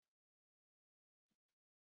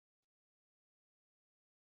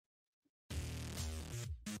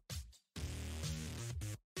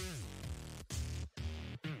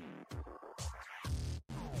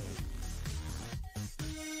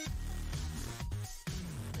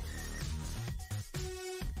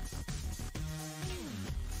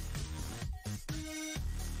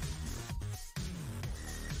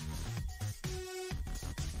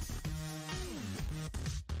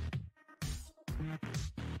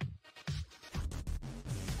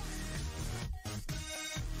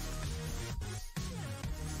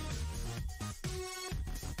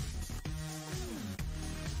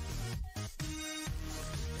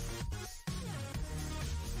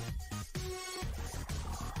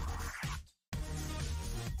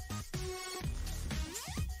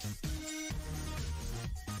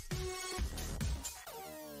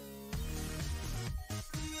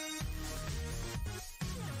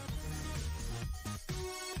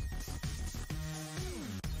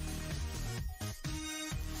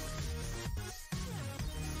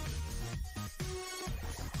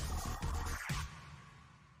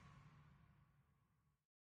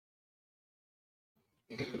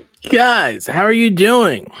Guys, how are you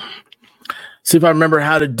doing? See if I remember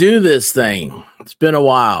how to do this thing. It's been a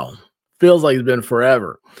while. Feels like it's been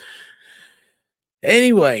forever.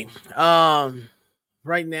 Anyway,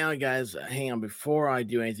 right now, guys, hang on. Before I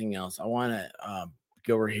do anything else, I want to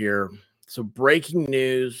go over here. So, breaking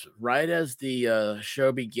news: right as the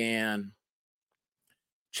show began,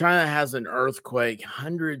 China has an earthquake.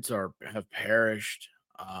 Hundreds have perished.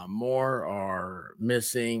 More are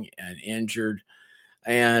missing and injured.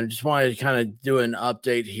 And just wanted to kind of do an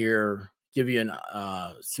update here, give you an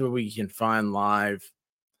see what we can find live.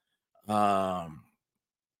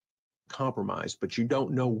 Compromised, but you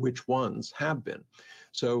don't know which ones have been.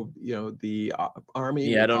 So, the army.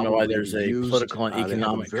 Yeah, I don't know why there's a political and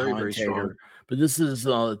economic commentator, but this is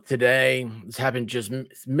today. This happened just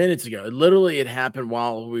minutes ago. Literally, it happened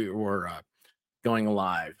while we were going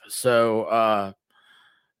live. So,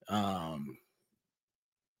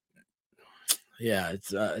 yeah,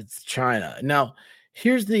 it's China. Now,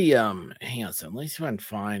 here's the hang on a second. Let me see if I can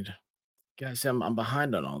find. Guys, I'm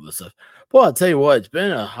behind on all this stuff. Well, I'll tell you what, it's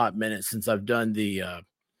been a hot minute since I've done a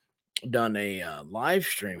live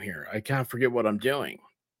stream here. I kind of forget what I'm doing.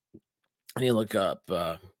 I need to look up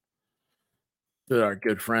our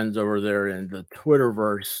good friends over there in the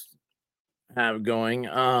Twitterverse have going.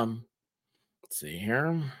 Let's see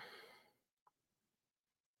here.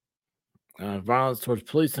 Violence towards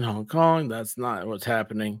police in Hong Kong. That's not what's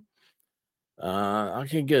happening. I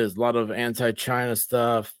can get a lot of anti-China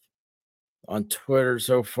stuff on Twitter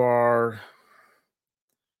so far.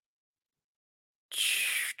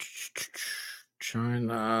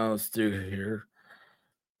 China, let's do here.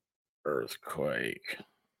 Earthquake.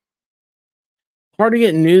 Hard to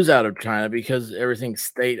get news out of China because everything's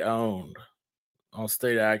state-owned. All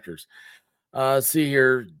state actors. See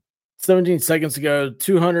here, 17 seconds ago,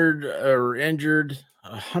 200 are injured,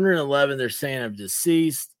 111 they're saying are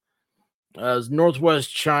deceased.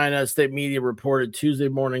 Northwest China state media reported Tuesday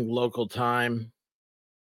morning local time.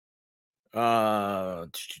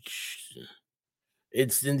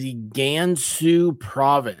 It's in the Gansu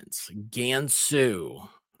province. Gansu.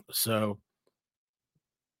 So,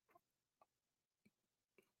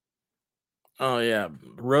 oh yeah,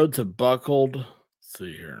 roads have buckled. Let's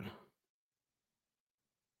see here.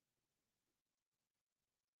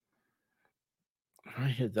 If I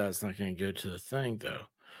hit that, it's not going to go to the thing though.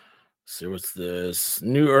 See what's this?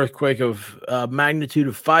 New earthquake of magnitude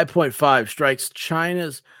of 5.5 strikes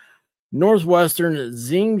China's northwestern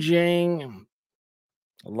Xinjiang.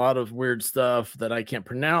 A lot of weird stuff that I can't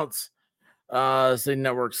pronounce. Say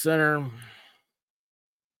network center.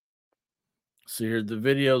 So here the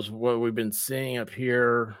videos, what we've been seeing up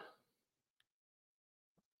here.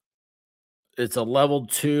 It's a level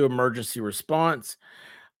 2 emergency response.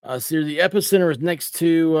 So here the epicenter is next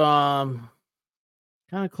to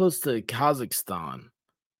kind of close to Kazakhstan.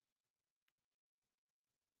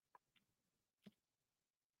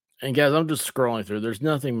 And guys, I'm just scrolling through. There's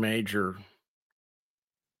nothing major.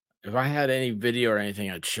 If I had any video or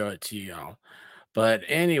anything, I'd show it to y'all. But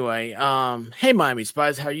anyway, hey Miami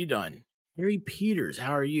Spies, how you doing? Harry Peters,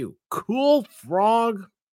 how are you? Cool Frog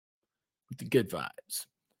with the good vibes.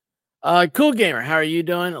 Cool Gamer, how are you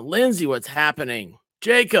doing? Lindsay, what's happening?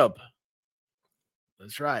 Jacob.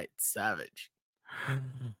 That's right, Savage.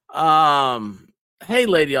 Hey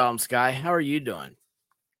Lady Autumn Sky, how are you doing?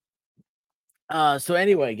 So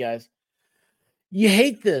anyway, guys, you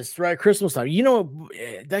hate this, right? Christmas time. You know,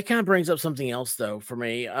 that kind of brings up something else though for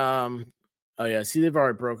me. Oh yeah, see, they've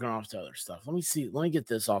already broken off to other stuff. Let me see. Let me get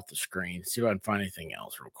this off the screen. See if I can find anything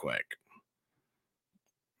else real quick.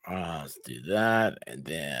 Let's do that, and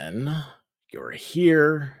then go over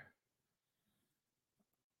here.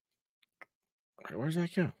 Okay, where's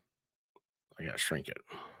that go? I gotta shrink it.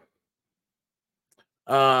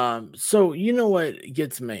 So you know what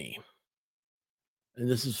gets me, and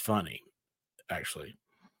this is funny, actually.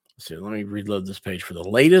 So let me reload this page for the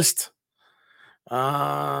latest.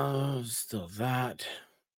 Still that.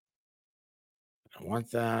 I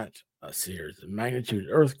want that. Let's see, here's the magnitude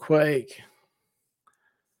earthquake.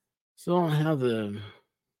 Still don't have the.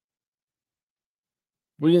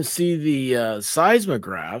 We can see the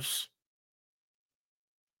seismographs.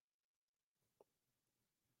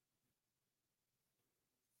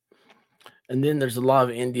 And then there's a lot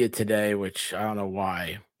of India Today, which I don't know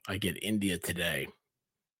why I get India Today.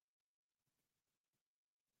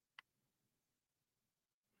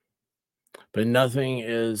 But nothing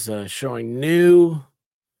is showing new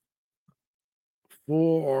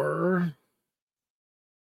for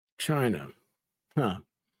China. Huh.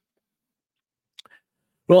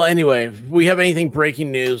 Well, anyway, if we have anything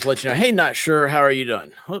breaking news, let you know. Hey, not sure. How are you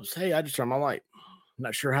doing? Oops. Hey, I just turned my light.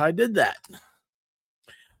 not sure how I did that.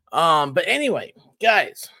 But anyway,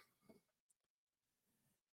 guys,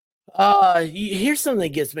 here's something that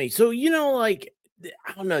gets me. So, like,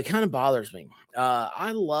 I don't know, it kind of bothers me.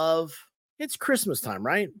 I love it's Christmas time,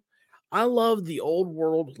 right? I love the old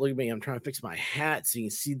world. Look at me, I'm trying to fix my hat so you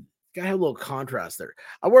can see. Gotta have a little contrast there.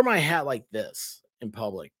 I wear my hat like this in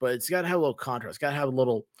public, but it's got to have a little contrast. Got to have a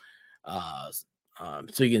little, uh,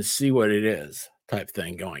 so you can see what it is, type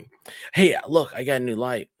thing going. Hey, look, I got a new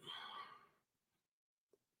light.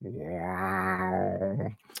 Wow.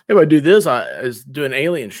 If I do this, I was do an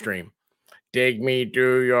alien stream. Take me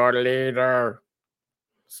to your leader.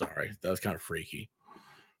 Sorry, that was kind of freaky.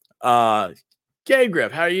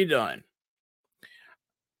 K-Grip, how are you doing?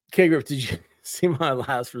 K-Grip, did you see my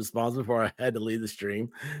last response before I had to leave the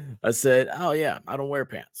stream? I said, oh yeah, I don't wear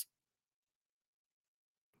pants.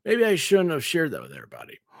 Maybe I shouldn't have shared that with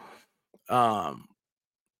everybody. I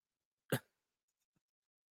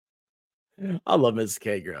love Mrs.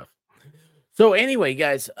 K-Grip. So anyway,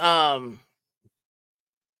 guys, what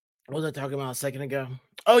was I talking about a second ago?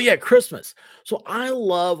 Oh yeah, Christmas. So I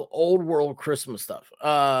love old world Christmas stuff.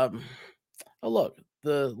 Oh look,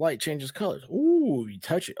 the light changes colors. Ooh, you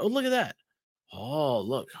touch it. Oh, look at that. Oh,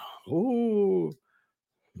 look. Ooh,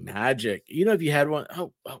 magic. If you had one,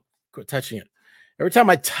 quit touching it. Every time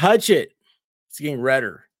I touch it, it's getting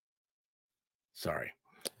redder. Sorry.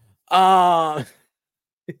 Yeah.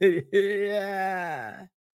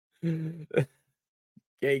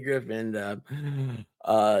 Gay Griffin and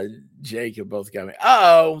Jacob both got me.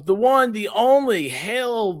 Oh, the one, the only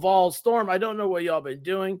Hail Vol Storm. I don't know what y'all been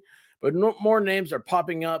doing, but more names are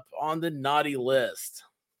popping up on the naughty list.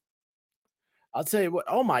 I'll tell you what.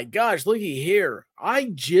 Oh my gosh, looky here. I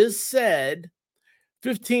just said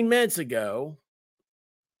 15 minutes ago.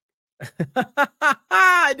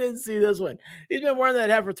 I didn't see this one. He's been wearing that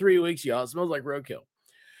hat for 3 weeks, y'all. It smells like roadkill.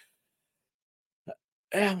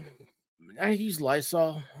 I use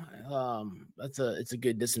Lysol. It's a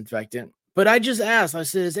good disinfectant. But I just asked. I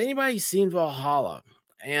said, "Has anybody seen Valhalla?"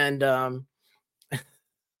 And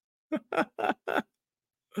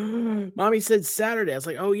Mommy said Saturday. I was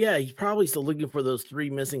like, "Oh yeah, he's probably still looking for those 3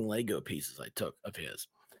 missing Lego pieces I took of his."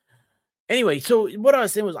 Anyway, so what I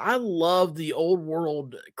was saying was, I love the old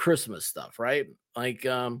world Christmas stuff, right? Like,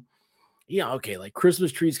 okay, like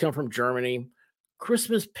Christmas trees come from Germany.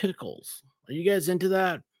 Christmas pickles. Are you guys into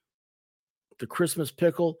that? The Christmas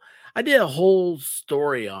pickle. I did a whole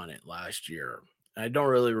story on it last year. I don't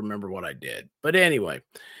really remember what I did, but anyway,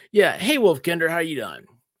 yeah. Hey, Wolfkinder, how you doing?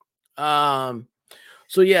 So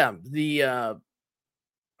yeah, the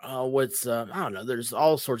what's I don't know. There's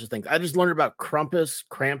all sorts of things. I just learned about Krampus,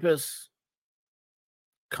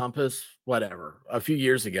 Compass, whatever, a few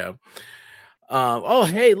years ago. Oh,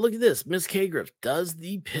 hey, look at this. Miss K Griff does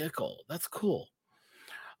the pickle. That's cool.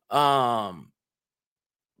 But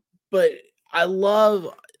I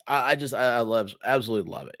love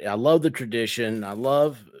absolutely love it. I love the tradition. I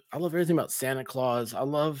love everything about Santa Claus.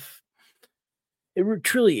 It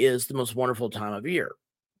truly is the most wonderful time of year.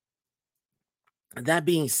 That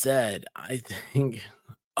being said, I think,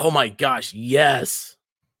 oh my gosh, yes,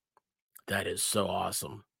 that is so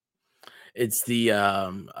awesome. It's the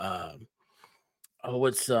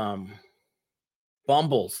what's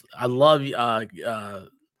Bumbles. I love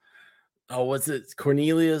what's it?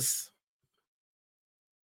 Cornelius.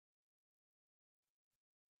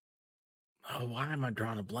 Oh, why am I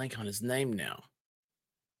drawing a blank on his name now?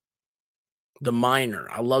 The Miner.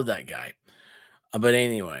 I love that guy. But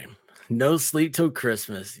anyway, no sleep till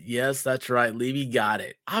Christmas. Yes, that's right. Levy got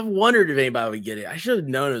it. I wondered if anybody would get it. I should have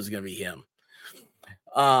known it was going to be him.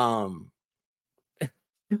 You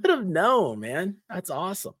would have known, man. That's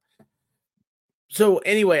awesome. So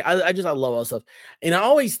anyway, I love all that stuff. And I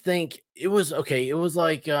always think it was okay. It was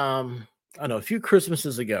like, I don't know, a few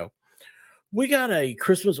Christmases ago, we got a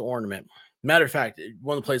Christmas ornament. Matter of fact,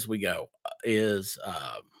 one of the places we go is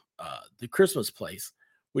the Christmas place,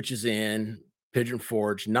 which is in Pigeon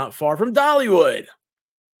Forge, not far from Dollywood.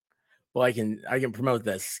 Well, I can promote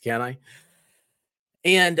this, can I?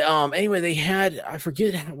 And anyway, they had, I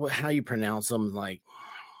forget how you pronounce them, like,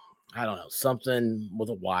 I don't know, something with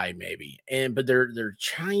a Y maybe. But they're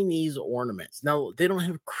Chinese ornaments. Now they don't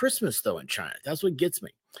have Christmas though in China. That's what gets me.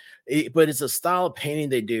 But it's a style of painting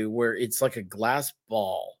they do where it's like a glass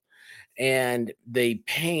ball, and they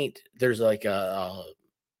paint. There's like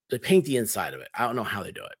they paint the inside of it. I don't know how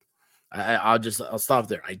they do it. I'll stop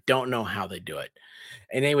there. I don't know how they do it.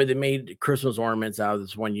 And anyway, they made Christmas ornaments out of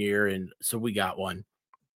this one year, and so we got one.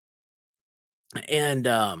 And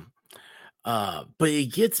but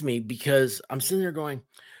it gets me because I'm sitting there going,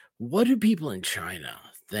 what do people in China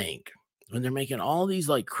think when they're making all these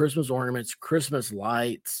like Christmas ornaments, Christmas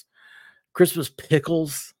lights, Christmas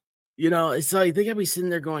pickles. It's like they gotta be sitting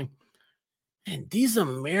there going, man, these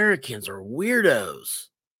Americans are weirdos.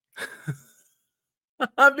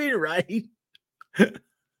 I mean, right?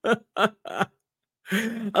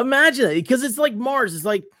 Imagine it, because it's like Mars. It's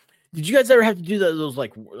like, did you guys ever have to do those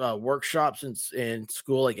like workshops in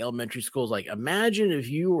school, like elementary schools? Like, imagine if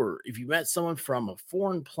you met someone from a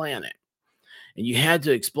foreign planet and you had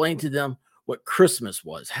to explain to them what Christmas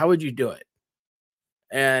was. How would you do it?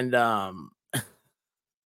 And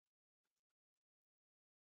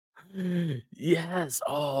yes.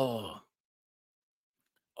 Oh,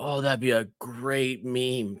 that'd be a great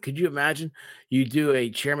meme. Could you imagine you do a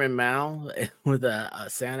Chairman Mao with a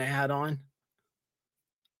Santa hat on?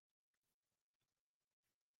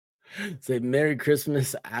 Say Merry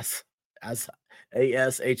Christmas, as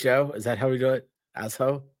ASHO. Is that how we do it?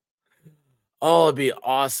 Asho? Oh, it'd be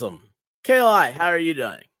awesome. KLI, how are you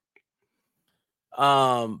doing?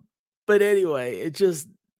 But anyway, it just,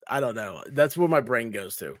 I don't know. That's where my brain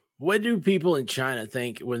goes to. What do people in China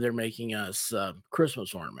think when they're making us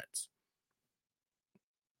Christmas ornaments?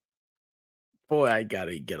 Boy, I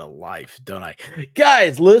gotta get a life, don't I?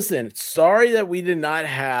 Guys, listen, sorry that we did not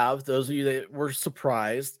have those of you that were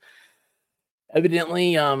surprised.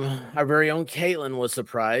 Evidently, our very own Caitlin was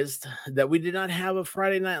surprised that we did not have a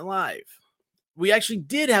Friday Night Live. We actually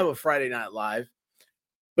did have a Friday Night Live,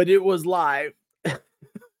 but it was live.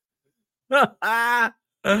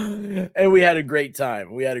 And we had a great time.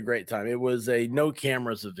 It was a no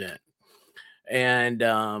cameras event. And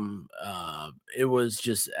it was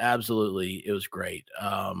just absolutely, it was great.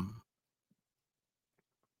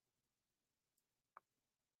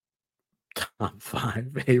 Top 5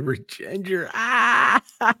 favorite ginger.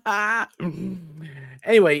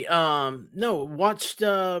 Anyway, no, watched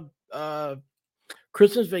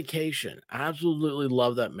Christmas Vacation. I absolutely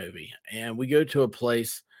love that movie. And we go to a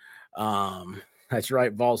place. That's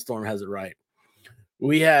right, Volstorm has it right.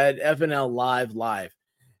 We had FNL live.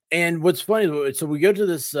 And what's funny, so we go to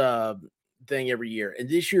this thing every year, and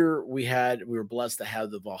this year we were blessed to have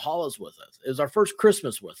the Valhallas with us. It was our first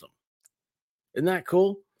Christmas with them. Isn't that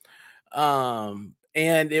cool? And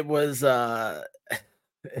it was FNL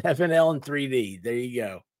in 3D. There you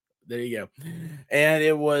go. And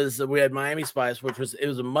it was, we had Miami Spice, which was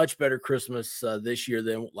a much better Christmas this year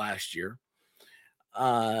than last year.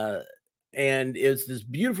 And it's this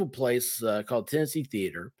beautiful place called Tennessee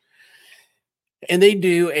Theater. And they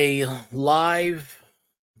do a live.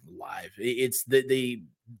 It's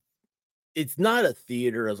it's not a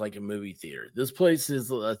theater as like a movie theater. This place is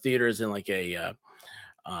a theater is in like a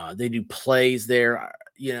they do plays there.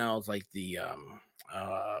 It's like the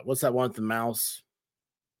what's that one with the mouse?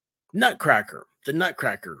 Nutcracker, the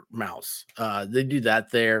Nutcracker mouse. They do that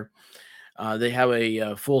there. They have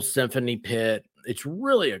a full symphony pit. It's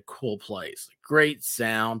really a cool place. Great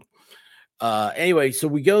sound. Anyway, so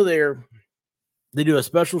we go there. They do a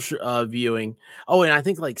special viewing. Oh, and I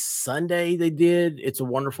think like Sunday they did It's a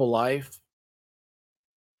Wonderful Life,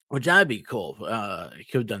 which that'd be cool. You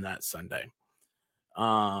could have done that Sunday.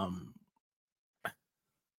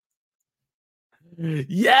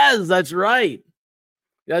 Yes, that's right.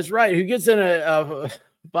 Who gets in a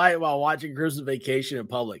fight while watching Christmas Vacation in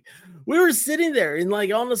public? We were sitting there, and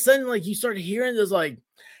like all of a sudden, like you start hearing this, like,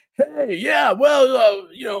 "Hey, yeah, well,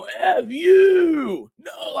 F you."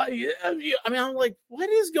 No, like F you. I mean, I'm like, what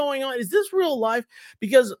is going on? Is this real life?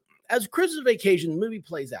 Because as Christmas Vacation, the movie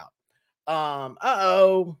plays out.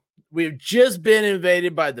 We've just been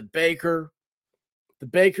invaded by the Baker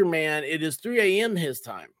man. It is 3 a.m. his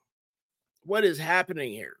time. What is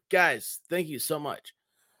happening here? Guys, thank you so much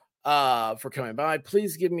for coming by.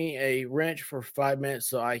 Please give me a wrench for 5 minutes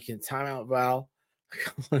so I can time out Val.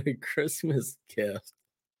 A Christmas gift.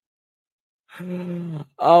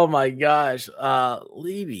 Oh my gosh.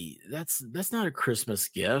 Levy, that's not a Christmas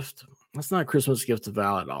gift. That's not a Christmas gift to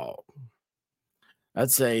Val at all.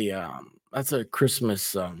 That's a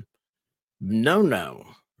Christmas no,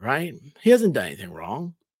 right? He hasn't done anything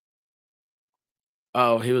wrong.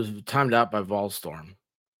 Oh, he was timed out by Volstorm.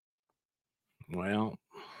 Well,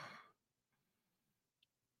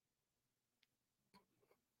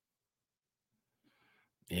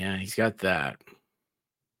 yeah, he's got that.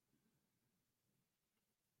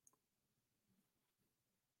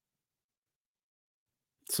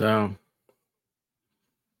 So,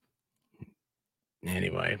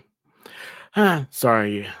 anyway,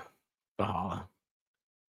 sorry, Valhalla.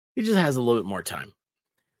 He just has a little bit more time.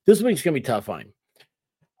 This week's gonna be tough on him.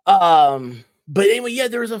 But anyway, yeah,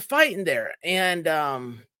 there was a fight in there, and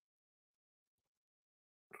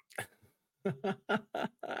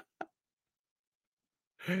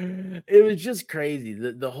It was just crazy.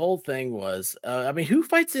 The whole thing was, I mean, who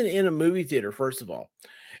fights in a movie theater, first of all?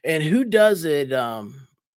 And who does it? I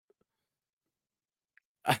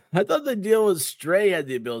thought the deal was Stray had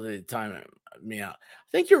the ability to time me out.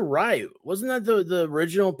 I think you're right. Wasn't that the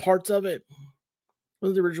original parts of it?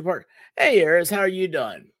 Was the original part? Hey, Eris, how are you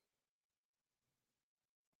doing?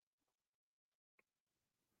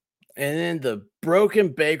 And then the Broken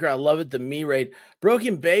Baker, I love it. The me raid,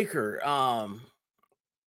 Broken Baker.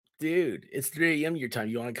 Dude, it's 3 a.m. your time.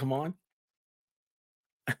 You want to come on?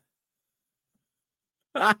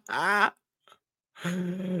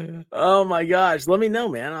 Oh my gosh, let me know,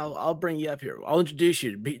 man. I'll bring you up here. I'll introduce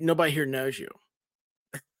you. Nobody here knows you.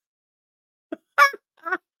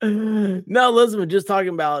 No, Elizabeth, just talking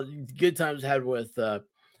about good times had with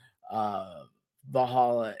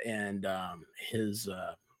Valhalla and his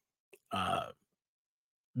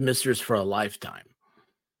Mistress for a Lifetime.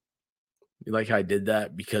 You like how I did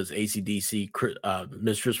that because ACDC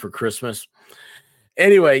Mistress for Christmas.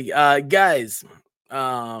 Anyway, guys,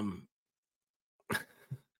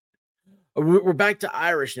 we're back to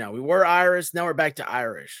Irish now. We were Irish, now we're back to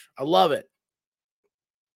Irish. I love it.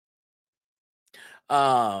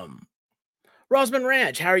 Rosman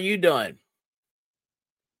Ranch, how are you doing?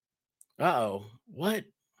 Uh-oh, what?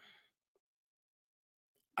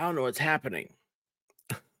 I don't know what's happening.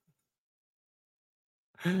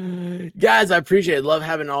 Guys, I appreciate it. Love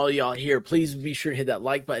having all y'all here. Please be sure to hit that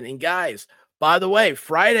like button. And guys, by the way,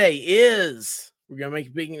 Friday is, we're going to make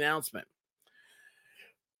a big announcement.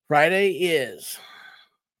 Friday is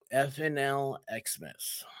FNL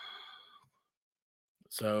Xmas.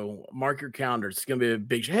 So mark your calendar. It's going to be a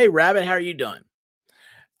big show. Hey, Rabbit, how are you doing?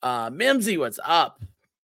 Mimsy, what's up?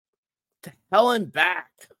 Helen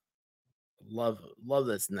back. Love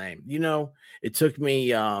this name. You know, it took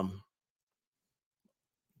me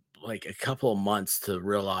like a couple of months to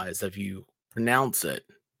realize if you pronounce it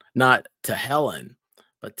not to Helen,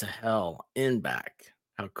 but to hell in back,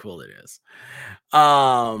 how cool it is.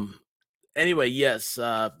 Anyway, yes,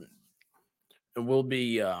 we'll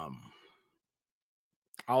be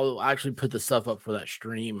I'll actually put the stuff up for that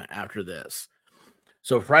stream after this.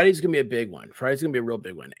 So Friday's gonna be a big one. Friday's gonna be a real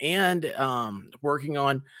big one. And working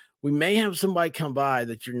on, we may have somebody come by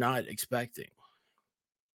that you're not expecting,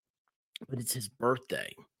 but it's his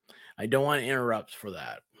birthday. I don't want to interrupt for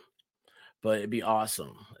that, but it'd be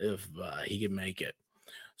awesome if he could make it.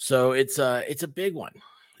 So it's a big one.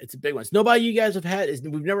 It's a big one. It's nobody you guys have had.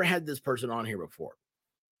 We've never had this person on here before,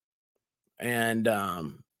 and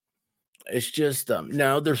it's just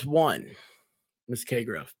no. There's one, Miss K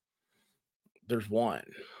Griff. There's one.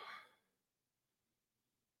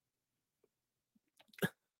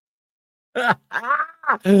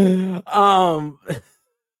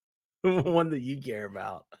 One that you care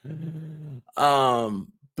about.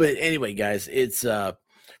 But anyway, guys, it's what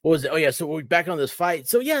was it? Oh yeah, so we're back on this fight.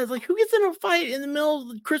 So yeah, it's like who gets in a fight in the middle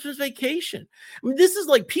of Christmas vacation? I mean, this is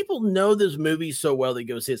like people know this movie so well they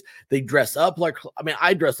go see this. They dress up like, I mean,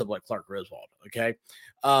 I dress up like Clark Griswold, okay.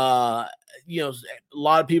 You know, a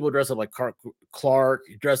lot of people dress up like Clark,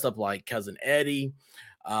 dressed up like Cousin Eddie.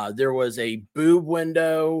 There was a boob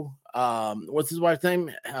window. What's his wife's name?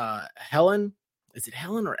 Helen. Is it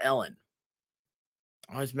Helen or Ellen?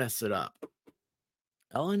 I always mess it up.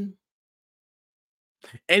 Ellen?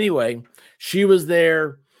 Anyway, she was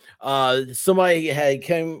there. Somebody had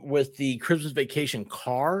came with the Christmas Vacation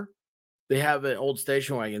car. They have an old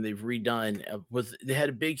station wagon they've redone they had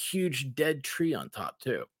a big, huge dead tree on top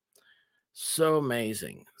too. So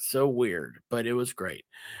amazing, so weird, but it was great.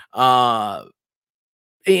 And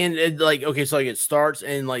like, okay, so like it starts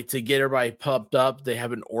and like to get everybody pumped up, they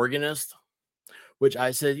have an organist, which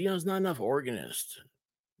I said, you know, there's not enough organists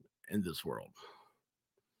in this world.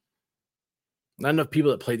 Not enough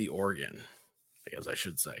people that play the organ, I guess I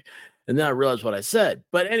should say. And then I realized what I said.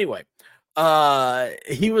 But anyway,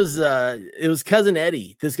 it was Cousin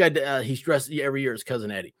Eddie. This guy, he's dressed every year as Cousin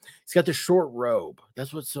Eddie. He's got the short robe.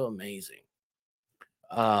 That's what's so amazing.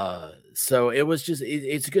 So it was just,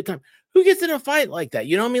 it's a good time. Who gets in a fight like that?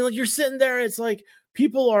 You know what I mean? Like you're sitting there, it's like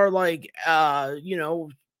people are like, you know,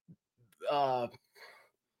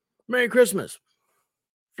 Merry Christmas.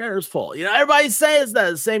 Shares full. You know, everybody says that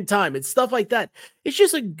at the same time. It's stuff like that. It's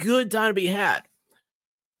just a good time to be had.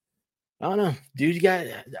 I don't know. Dude got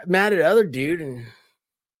mad at other dude, and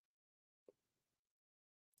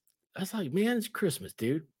that's like, man, it's Christmas,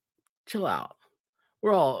 dude. Chill out.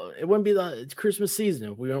 It wouldn't be it's Christmas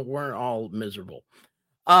season if we weren't all miserable.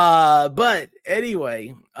 But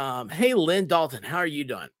anyway, hey Lynn Dalton, how are you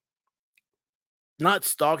doing? Not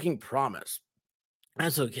stalking promise.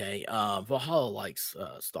 That's okay. Valhalla likes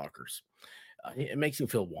stalkers. It makes me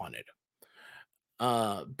feel wanted.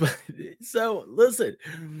 But so listen,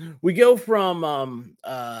 we go from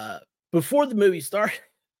before the movie started,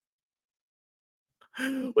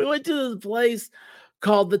 we went to this place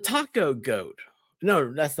called the Taco Goat.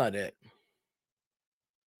 No, that's not it.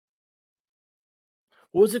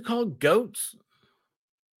 What was it called? Goats?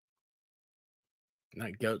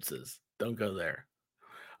 Not goatses. Don't go there.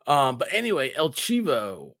 But anyway, El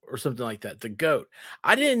Chivo or something like that, the goat.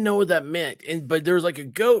 I didn't know what that meant, and but there's like a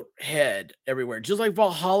goat head everywhere, just like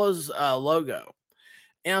Valhalla's logo.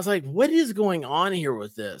 And I was like, what is going on here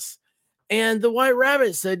with this? And the White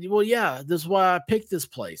Rabbit said, well, yeah, this is why I picked this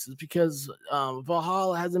place. It's because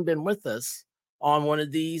Valhalla hasn't been with us on one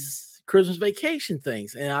of these Christmas vacation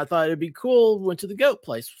things. And I thought it'd be cool. Went to the goat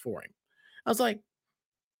place for him. I was like,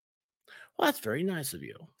 well, that's very nice of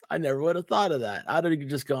you. I never would have thought of that. I'd have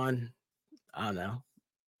just gone, I don't know,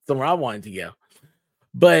 somewhere I wanted to go.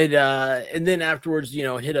 But and then afterwards,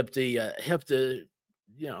 hit the,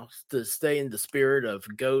 to stay in the spirit of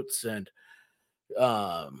goats and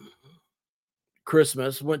um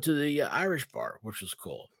Christmas, went to the Irish bar, which was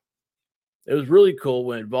cool. It was really cool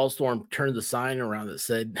when Volstorm turned the sign around that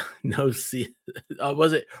said no see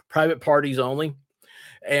was it private parties only?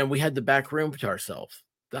 And we had the back room to ourselves.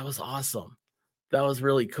 That was awesome. That was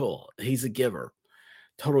really cool. He's a giver,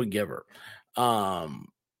 total giver. Um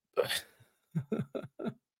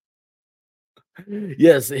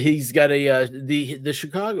yes, he's got a the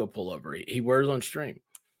Chicago pullover he wears on stream.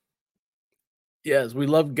 Yes, we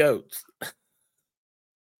love goats.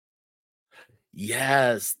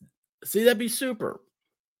 Yes. See, that'd be super.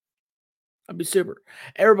 That'd be super.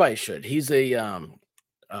 Everybody should. He's a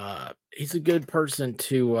good person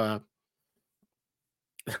to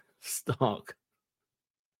stalk.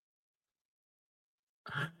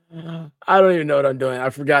 I don't even know what I'm doing. I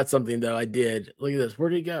forgot something though. I did. Look at this. Where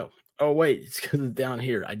did it go? Oh wait, it's because it's down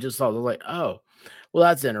here. I just saw the like, oh, well,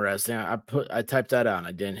 that's interesting. I typed that out and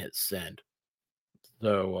I didn't hit send.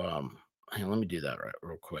 So hang on, let me do that right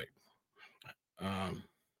real quick. Um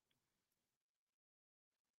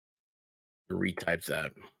retypes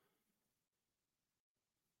that.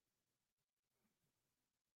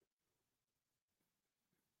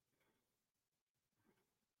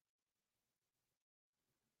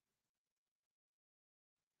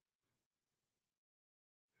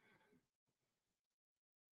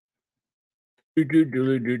 Do do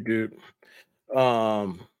do do do.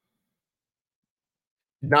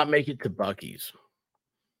 Not make it to Bucky's.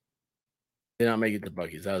 Did not make it to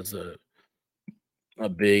Bucky's. That was a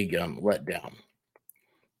big letdown.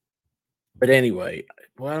 But anyway,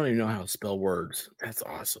 well, I don't even know how to spell words. That's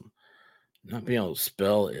awesome. Not being able to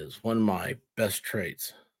spell is one of my best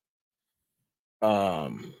traits.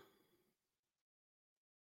 Um,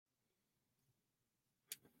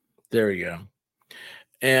 there we go.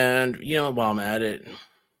 And while I'm at it,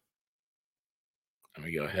 let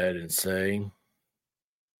me go ahead and say,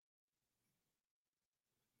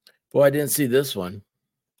 well, I didn't see this one.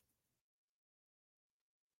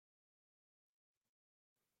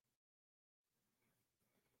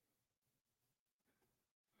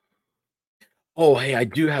 Oh, hey, I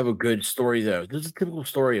do have a good story though. This is a typical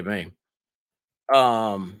story of me.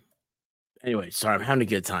 Um, anyway, sorry, I'm having a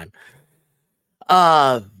good time.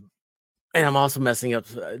 Uh, and I'm also messing up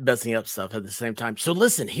stuff at the same time. So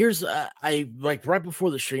listen, here's I like right before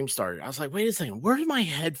the stream started, I was like, wait a second, where's my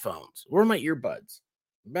headphones? Where are my earbuds?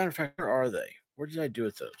 Matter of fact, where are they? What did I do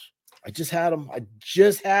with those? I just had them. I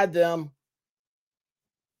just had them.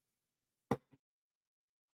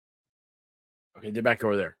 Okay, they're back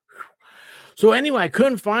over there. So anyway, I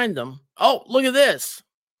couldn't find them. Oh, look at this.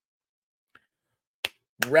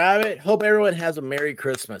 Rabbit, hope everyone has a Merry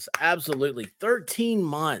Christmas. Absolutely. 13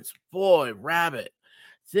 months. Boy, Rabbit.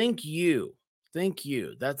 Thank you. Thank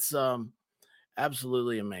you. That's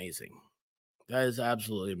absolutely amazing. That is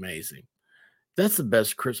absolutely amazing. That's the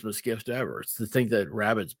best Christmas gift ever. It's to think that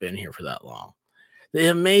Rabbit's been here for that long. It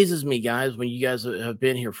amazes me, guys, when you guys have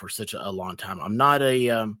been here for such a long time. I'm not I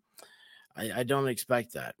don't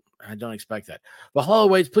expect that. I don't expect that. Valhalla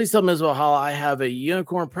waits. Please tell Ms. Valhalla I have a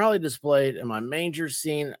unicorn proudly displayed in my manger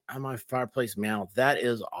scene on my fireplace mantle. That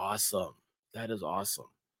is awesome. That is awesome.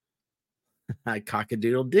 I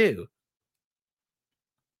cock-a-doodle do.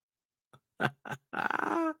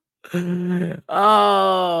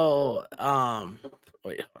 Oh,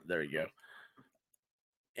 wait, there you go.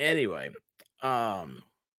 Anyway, okay.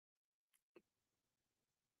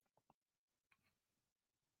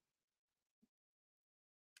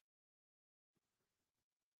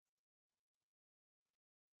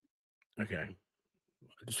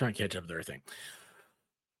 Just trying to catch up with everything.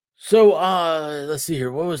 So let's see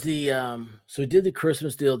here. What was the so we did the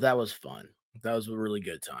Christmas deal. That was fun. That was a really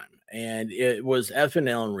good time. And it was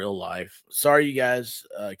FNL in real life. Sorry you guys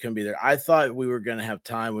couldn't be there. I thought we were gonna have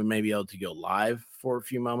time. We may be able to go live for a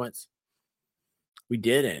few moments. We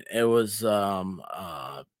didn't. It was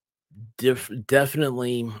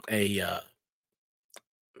definitely a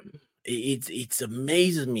it's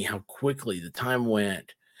amazes me how quickly the time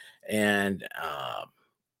went. And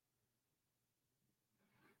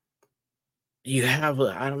you have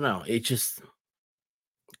I don't know, it just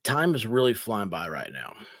time is really flying by right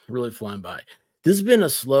now, really flying by. This has been a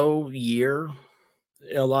slow year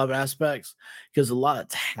in a lot of aspects because a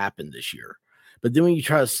lot's happened this year. But then when you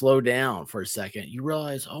try to slow down for a second, you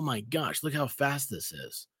realize, oh my gosh, look how fast this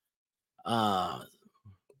is. Uh,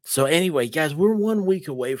 so anyway, guys, we're 1 week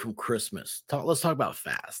away from Christmas. Let's talk about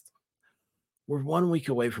fast. We're 1 week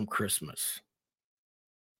away from Christmas.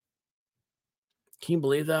 Can you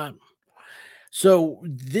believe that? So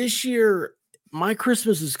this year, my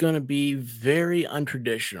Christmas is going to be very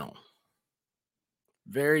untraditional,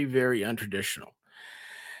 very, very untraditional.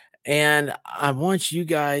 And I want you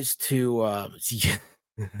guys to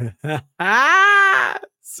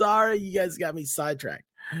sorry, you guys got me sidetracked.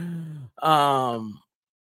 Um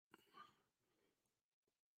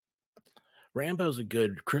Rambo's a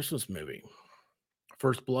good Christmas movie.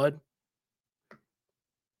 First Blood.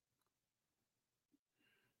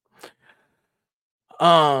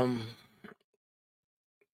 Um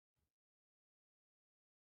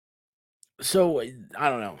so I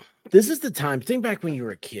don't know. This is the time. Think back when you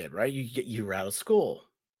were a kid, right? You were out of school.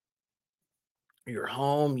 You're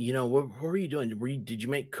home, what were you doing? Did you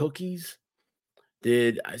make cookies?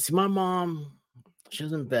 Did I see my mom? She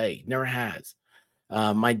doesn't bake, never has.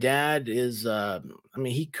 My dad is, I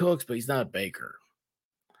mean, he cooks, but he's not a baker.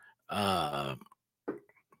 Uh,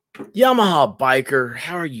 Yamaha biker,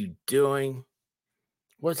 how are you doing?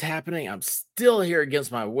 What's happening? I'm still here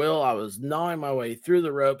against my will. I was gnawing my way through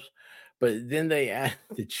the ropes, but then they added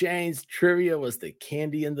the chains. Trivia was the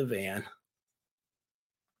candy in the van.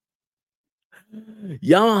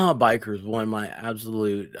 Yamaha biker is one of my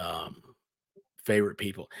absolute favorite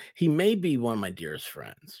people. He may be one of my dearest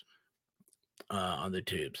friends on the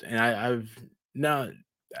tubes, and I've no,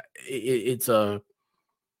 it's a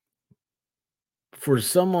for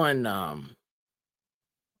someone.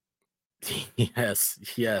 Yes,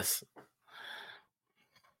 yes.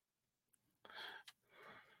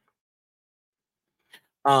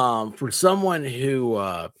 For someone who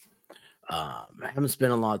haven't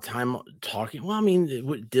spent a lot of time talking. Well, I mean,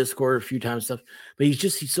 with Discord a few times stuff, but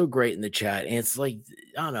he's so great in the chat, and it's like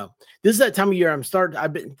I don't know. This is that time of year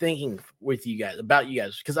I've been thinking with you guys about you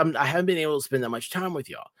guys because I haven't been able to spend that much time with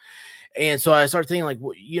y'all, and so I started thinking like,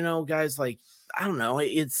 guys, like I don't know.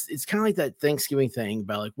 It's kind of like that Thanksgiving thing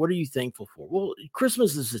about like what are you thankful for? Well,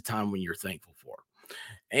 Christmas is the time when you're thankful for.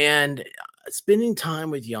 And spending time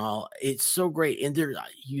with y'all, it's so great. And there,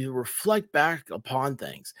 you reflect back upon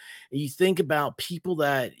things, and you think about people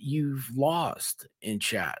that you've lost in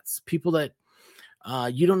chats, people that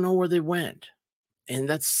you don't know where they went, and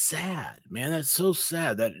that's sad, man. That's so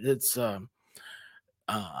sad that it's. Um,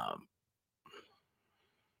 I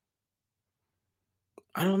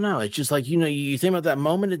don't know. It's just like you think about that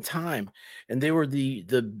moment in time, and they were the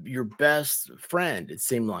your best friend. It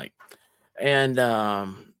seemed like, and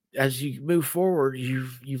as you move forward,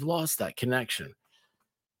 you've lost that connection.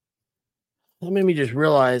 That made me just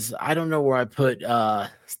realize I don't know where I put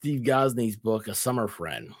Steve Gosney's book, A Summer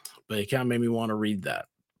Friend, but it kind of made me want to read that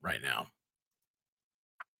right now.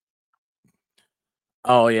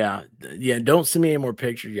 Oh yeah, yeah. Don't send me any more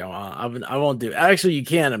pictures, y'all. I won't do. Actually, you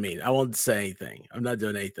can. I mean, I won't say anything. I'm not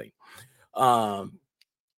doing anything. Um,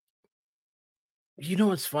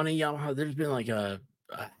 what's funny, y'all? How there's been like a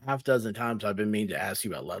half dozen times I've been meaning to ask you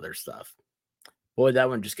about leather stuff. Boy, that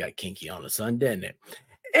one just got kinky on the sun, didn't it?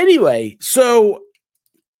 Anyway, so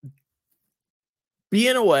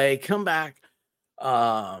being away, come back.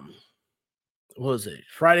 Um, what was it?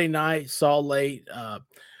 Friday night, saw late.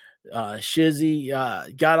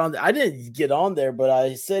 Shizzy got on. I didn't get on there, but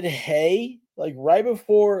I said hey, like right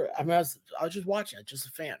before. I mean, I was just watching it, just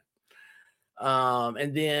a fan.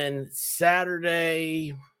 And then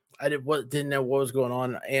Saturday, didn't know what was going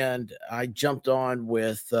on, and I jumped on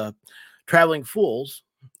with Traveling Fools,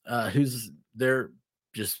 who's there.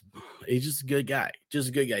 He's just a good guy, just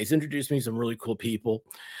a good guy. He's introduced me to some really cool people,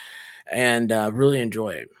 and really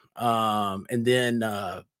enjoy it. And then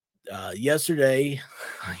yesterday,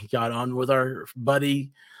 I got on with our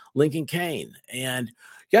buddy Lincoln Kane, and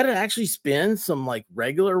got to actually spend some like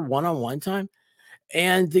regular one-on-one time.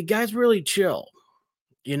 And the guy's really chill.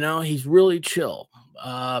 You know, he's really chill.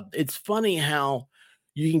 It's funny how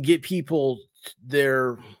you can get people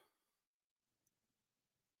their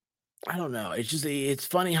I don't know. It's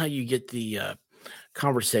funny how you get the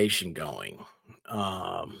conversation going.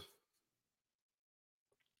 Um,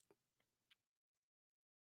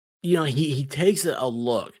 you know, he takes a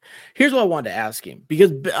look. Here's what I wanted to ask him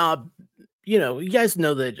because you know, you guys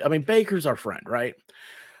know that I mean Baker's our friend, right?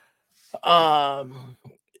 Um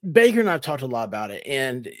Baker and I've talked a lot about it,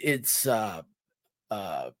 and it's uh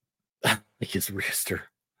his wrister.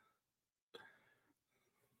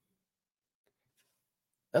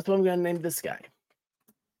 That's what I'm gonna name this guy.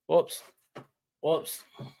 Whoops. Whoops.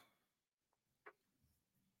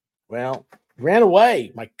 Well, ran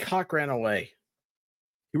away. My cock ran away.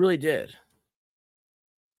 He really did.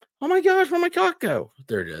 Oh my gosh, where'd my cock go?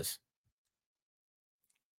 There it is.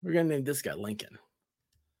 We're gonna name this guy Lincoln.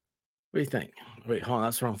 What do you think? Wait, hold on,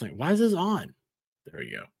 that's the wrong thing. Why is this on? There we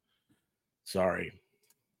go. Sorry.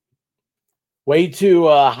 Way to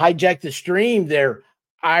hijack the stream there,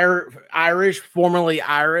 Irish, formerly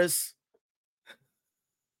Iris.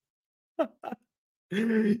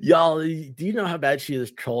 Y'all, do you know how bad she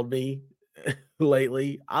has trolled me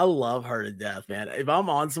lately? I love her to death, man. If I'm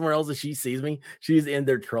on somewhere else and she sees me, she's in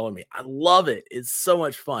there trolling me. I love it. It's so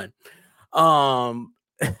much fun.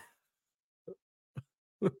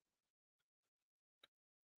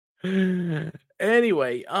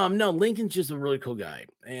 Anyway, no, Lincoln's just a really cool guy,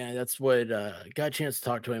 and that's what got a chance to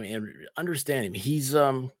talk to him and understand him. He's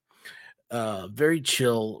very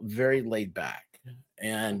chill, very laid back,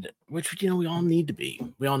 and which you know we all need to be.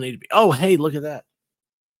 We all need to be. Oh, hey, look at that.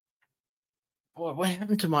 Boy, what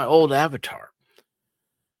happened to my old avatar?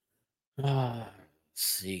 Let's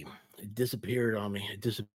see. It disappeared on me. It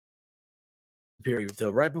disappeared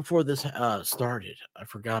though right before this started. I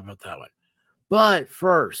forgot about that one. But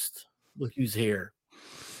first, look who's here.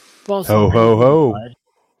 Ho, ho, ho.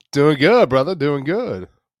 Doing good, brother. Doing good.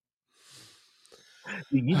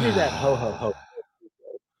 You did that ho, ho, ho.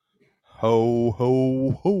 Ho,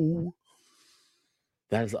 ho, ho.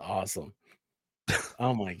 That is awesome.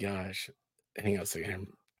 Oh my gosh. Hang on a second. I'm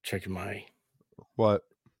checking my what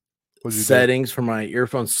settings for my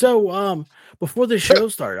earphones. So before the show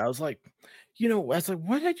started, I was like, you know, I was like,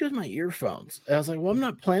 what did I do with my earphones? And I was like, well, I'm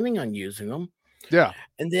not planning on using them. Yeah.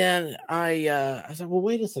 And then I was like, well,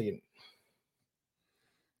 wait a second.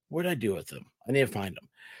 What did I do with them? I need to find them.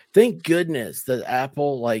 Thank goodness that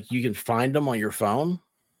Apple, like, you can find them on your phone.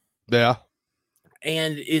 Yeah.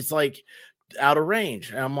 And it's like out of range.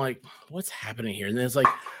 And I'm like, what's happening here? And then it's like,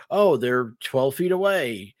 oh, they're 12 feet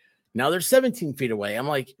away. Now they're 17 feet away. I'm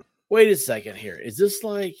like, wait a second here. Is this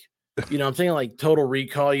like, you know, I'm thinking like Total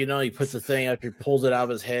Recall, you know, he puts the thing after he pulls it out of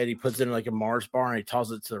his head, he puts it in like a Mars bar and he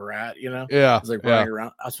tosses it to the rat, you know? Yeah. It's like running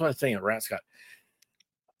around. That's what I think a rat's got.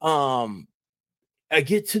 I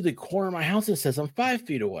get to the corner of my house and it says I'm 5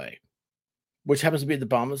 feet away, which happens to be at the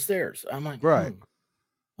bottom of the stairs. I'm like, right.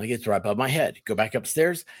 Like it's right above my head. Go back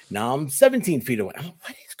upstairs. Now I'm 17 feet away. I'm like,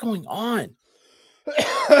 what is going on?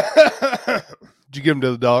 Did you give them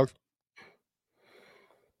to the dog?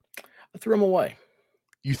 I threw them away.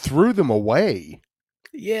 You threw them away?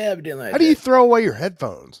 Yeah, evidently. How do you throw away your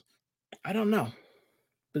headphones? I don't know,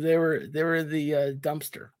 but they were in the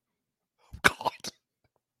dumpster. God.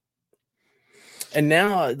 And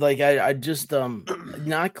now, like I just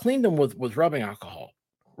now I cleaned them with rubbing alcohol.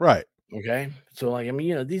 Right. Okay. So like I mean,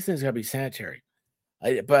 you know, these things gotta be sanitary.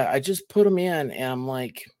 But I just put them in, and I'm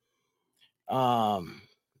like,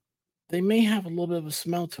 they may have a little bit of a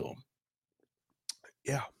smell to them.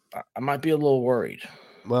 Yeah. I might be a little worried.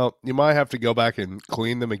 Well, you might have to go back and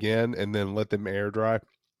clean them again and then let them air dry.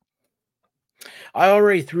 I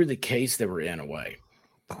already threw the case they were in away.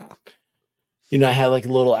 You know, I had like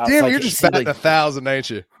a little outside. Damn, you're just batting 1,000, ain't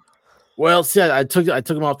you? Well, see, I took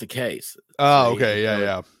them off the case. Oh, okay.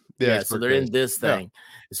 Yeah. So they're in this thing. Yeah.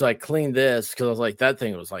 So I cleaned this because I was like, that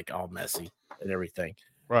thing was like all messy and everything.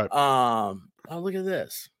 Right. Oh, look at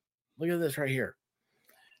this. Look at this right here.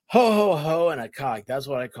 Ho, ho, ho, and a cock. That's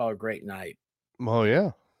what I call a great night. Oh,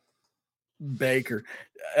 yeah. Baker.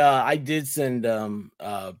 I did send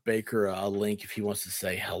Baker a link if he wants to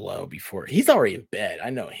say hello before. He's already in bed. I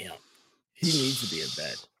know him. He needs to be in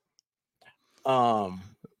bed.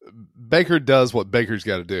 Baker does what Baker's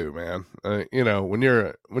got to do, man. You know, when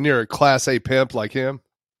you're a class A pimp like him,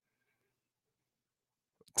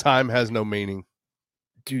 time has no meaning.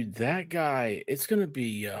 Dude, that guy, it's gonna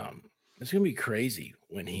be crazy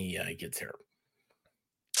when he gets here.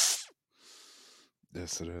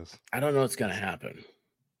 Yes, it is. I don't know what's gonna happen.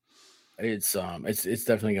 It's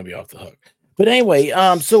definitely gonna be off the hook. But anyway,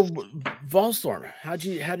 so Volstorm, how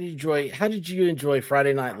did you enjoy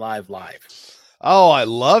Friday Night Live live? Oh, I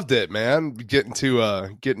loved it, man. Getting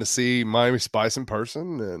to see Miami Spice in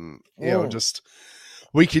person, and just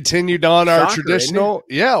we continued on our Shocker, traditional.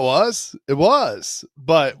 Yeah, it was,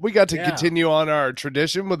 but we got to continue on our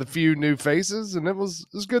tradition with a few new faces, and it was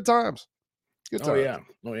good times. Good times.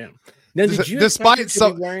 Oh yeah. Now, did you despite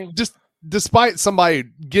somebody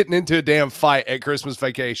getting into a damn fight at Christmas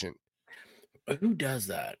Vacation? Who does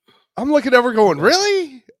that? I'm looking over, going,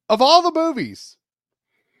 really? Of all the movies.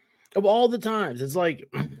 Of all the times, it's like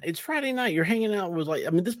it's Friday night. You're hanging out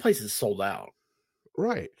with this place is sold out.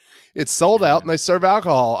 Right, it's sold out, and they serve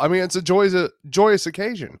alcohol. I mean, it's a joyous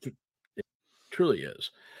occasion. It truly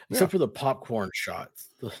is, except for the popcorn shots.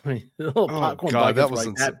 The little popcorn God, that was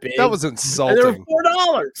that big. That was insulting. And they were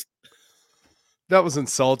 $4. That was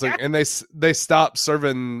insulting, and they stopped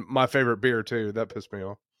serving my favorite beer too. That pissed me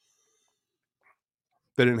off.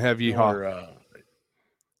 They didn't have Yeehaw. Or,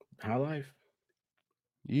 High Life.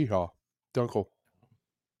 Yeehaw, Dunkel.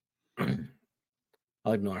 I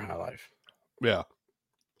like Miller High Life. Yeah.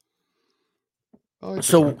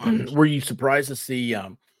 So, were you surprised to see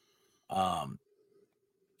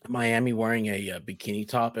Miami wearing a bikini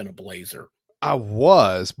top and a blazer? I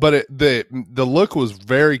was, but the look was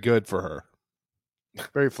very good for her.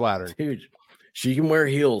 Very flattering. Dude, she can wear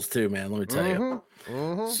heels too, man. Let me tell you.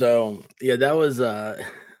 Mm-hmm. So, yeah, that was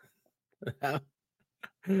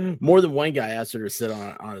more than one guy asked her to sit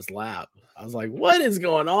on his lap. I was like, what is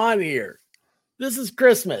going on here? This is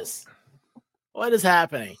Christmas. What is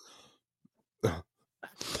happening?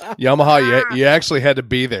 Yamaha, you actually had to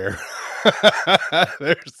be there.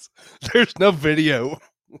 There's no video.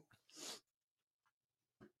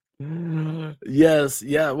 Yes,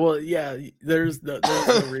 yeah. Well, yeah. There's no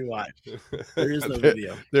rewatch. There is no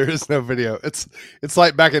video. There is no video. It's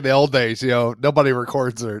like back in the old days. Nobody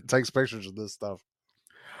records or takes pictures of this stuff.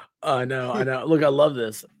 I know. Look, I love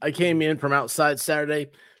this. I came in from outside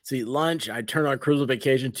Saturday to eat lunch. I turned on Cruise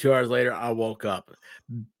Vacation. 2 hours later, I woke up.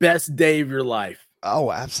 Best day of your life.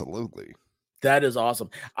 Oh, absolutely. That is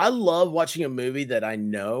awesome. I love watching a movie that I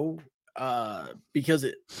know because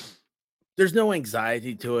there's no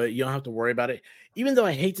anxiety to it. You don't have to worry about it. Even though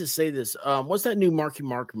I hate to say this, what's that new Marky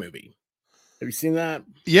Mark movie? Have you seen that?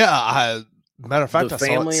 Yeah. Matter of fact, I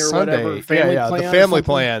saw it Sunday. Whatever. The Family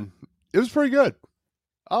Plan. It was pretty good.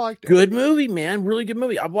 I liked it. Good movie, man. Really good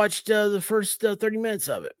movie. I watched the first 30 minutes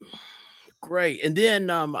of it. Great. And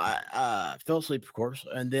then I fell asleep, of course.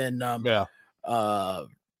 And then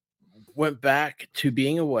went back to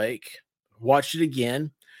being awake, watched it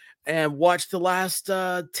again, and watched the last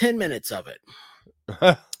 10 minutes of it.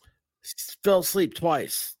 Fell asleep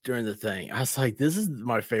twice during the thing. I was like, this is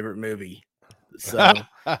my favorite movie. So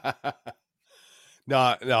no,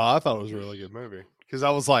 I thought it was a really good movie because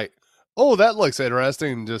I was like, oh, that looks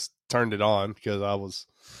interesting, and just turned it on because I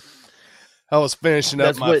was finishing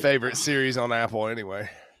up my favorite series on Apple anyway.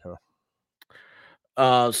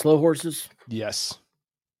 Slow Horses. Yes.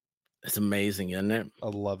 It's amazing, isn't it? I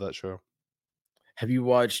love that show. Have you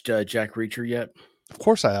watched Jack Reacher yet? Of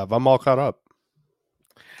course I have. I'm all caught up.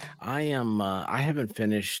 I am. I haven't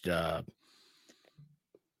finished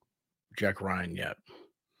Jack Ryan yet.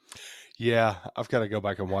 Yeah, I've got to go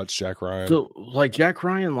back and watch Jack Ryan. So, Jack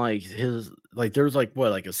Ryan, there's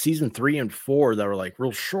a season 3 and 4 that were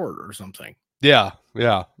real short or something. Yeah.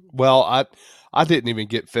 Well, I didn't even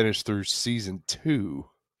get finished through season 2,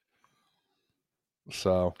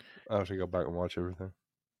 so I have to go back and watch everything.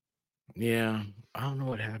 Yeah, I don't know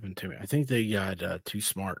what happened to me. I think they got too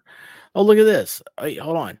smart. Oh, look at this.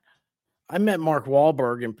 Hold on. I met Mark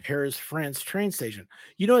Wahlberg in Paris, France train station.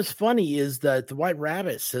 You know what's funny is that the White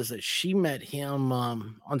Rabbit says that she met him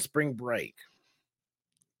on spring break.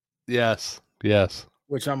 Yes.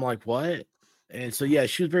 Which I'm like, what? And so, yeah,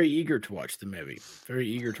 she was very eager to watch the movie.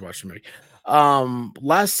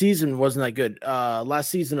 Last season wasn't that good. Last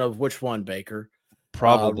season of which one, Baker?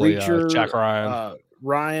 Probably Reacher, Jack Ryan.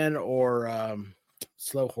 Ryan or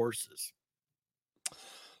Slow Horses.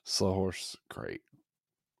 Slow Horse, great.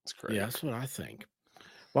 It's great. Yeah, that's what I think.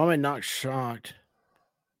 Why am I not shocked?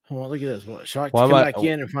 Hold on, look at this. Well, shocked to come back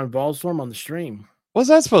in and find Volstorm on the stream. What's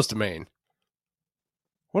that supposed to mean?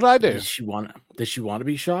 What did I do? Does she want to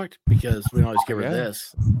be shocked? Because we always give her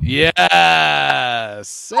this.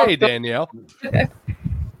 Yes. Hey, Danielle.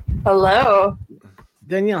 Hello.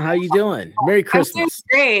 Danielle, how you doing? Merry Christmas.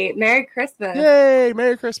 I'm doing great. Merry Christmas. Yay,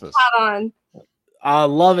 Merry Christmas. Hat on. I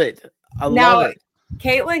love it. Love it.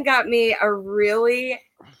 Caitlin got me a really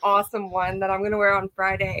awesome one that I'm going to wear on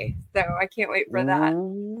Friday. So I can't wait for that.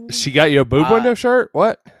 She got you a boob window shirt?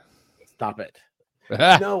 What? Stop it.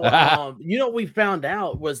 No, you know what we found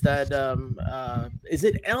out was that is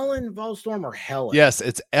it Ellen Volstorm or Helen? Yes,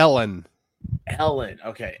 it's Ellen. Ellen.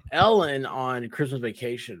 Okay. Ellen on Christmas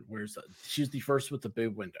Vacation, she's the first with the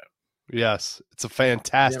boob window. Yes, it's a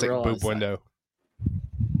fantastic boob window.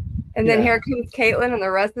 And then here comes Caitlin, and the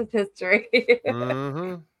rest is history.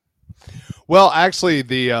 Mm-hmm. Well, actually,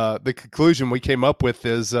 the conclusion we came up with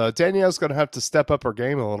is Danielle's going to have to step up her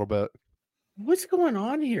game a little bit. What's going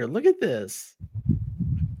on here? Look at this.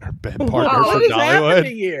 Her bed partner what for is Dollywood.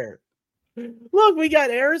 Happening here? Look, we got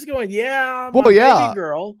Eris going. Yeah, well, yeah, baby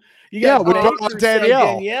girl. You got we brought on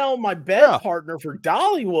Danielle, my bed partner for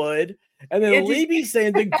Dollywood, and then Libby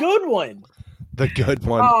saying the good one. The good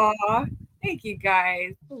one. Aw, thank you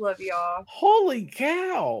guys. I love y'all. Holy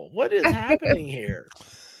cow! What is happening here?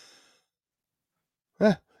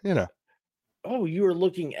 You know. Oh, you are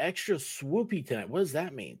looking extra swoopy tonight. What does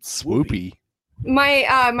that mean? Swoopy.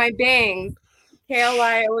 My bangs.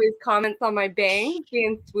 KLI always comments on my bangs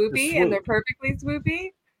being swoopy, and they're perfectly swoopy.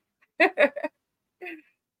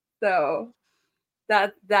 So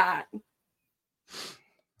that's that.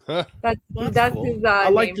 Huh. That's cool. his. I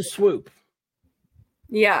like name. the swoop.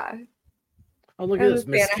 Yeah. Oh, look at this,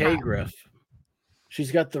 Miss K Griff.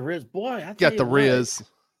 She's got the Riz. Boy, I got the Riz.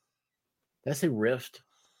 Did I say Rift?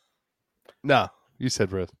 No, you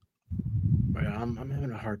said Riz. I'm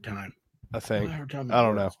having a hard time. I think. I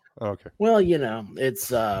don't know. Okay. Well,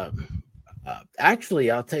 it's actually,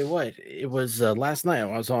 I'll tell you what. It was last night.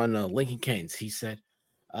 I was on Lincoln Keynes. He said,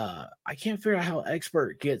 "I can't figure out how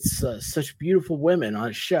Expert gets such beautiful women on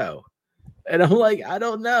a show." And I'm like, I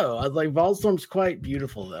don't know. I was like, Volstorm's quite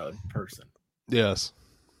beautiful though in person. Yes.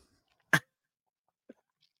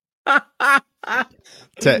 Hey,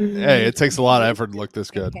 it takes a lot of effort to look this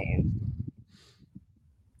good.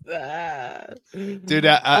 Dude,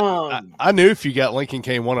 I knew if you got Lincoln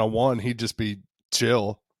Kane 1-on-1, he'd just be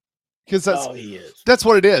chill. Because he is. That's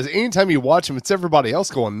what it is. Anytime you watch him, it's everybody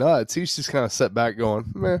else going nuts. He's just kind of set back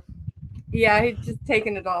going, meh. Yeah, he's just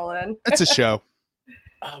taking it all in. It's a show.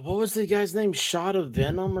 What was the guy's name? Shot of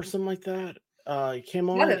Venom or something like that? He came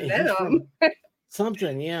on. Shot of Venom.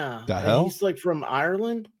 Something, yeah. The hell? He's like from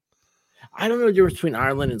Ireland. I don't know the difference between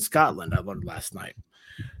Ireland and Scotland. I learned last night.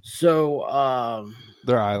 So,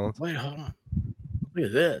 they're islands. Wait, hold on. Look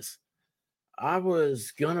at this. I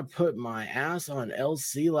was gonna put my ass on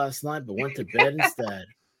LC last night, but went to bed instead.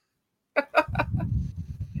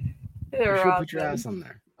 You should put your ass on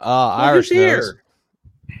there. Irish knows.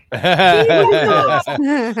 I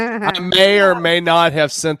may or may not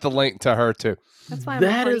have sent the link to her too. That's why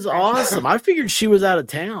that is awesome. I figured she was out of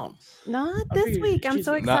town. Not this week. I'm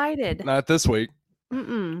so excited. Not this week.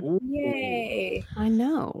 Yay! I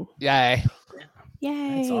know. Yay!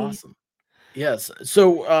 Yay! That's awesome. Yes.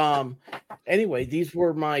 So, anyway, these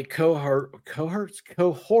were my cohorts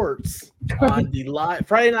on the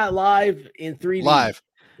Friday Night Live in 3D. Live.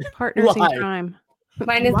 Partners in crime.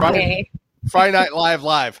 Minus me. Friday Night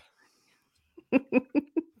Live. Yeah,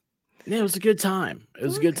 it was a good time. It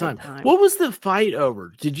was a good time. What was the fight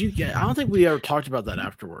over? Did you get? I don't think we ever talked about that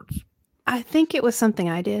afterwards. I think it was something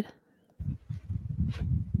I did.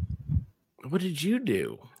 What did you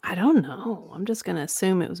do? I don't know. I'm just gonna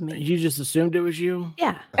assume it was me. You just assumed it was you?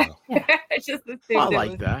 Yeah. Yeah. I just assumed I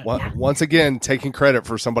like that. Once again, taking credit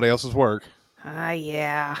for somebody else's work.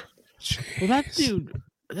 Yeah. Well,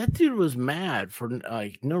 that dude was mad for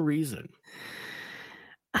like no reason.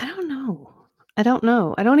 I don't know. I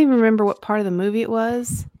don't even remember what part of the movie it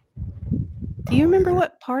was. Do you remember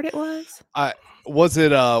what part it was? Was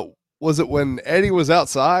it when Eddie was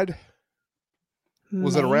outside?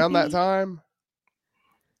 Was it around that time?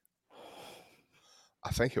 I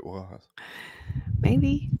think it was.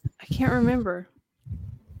 Maybe. I can't remember.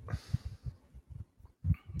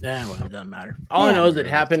 Yeah, well, it doesn't matter. All I know is it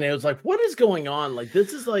happened. It was like, what is going on? Like,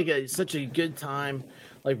 this is like such a good time.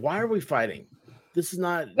 Like, why are we fighting? This is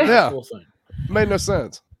not a cool thing. Made no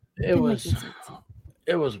sense. It was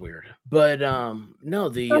weird. But no,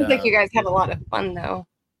 I don't think you guys had a lot of fun though.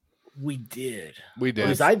 We did. At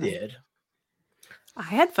least I did. I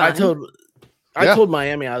had fun. I told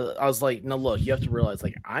Miami, I was like, no, look, you have to realize,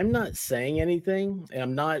 like, I'm not saying anything.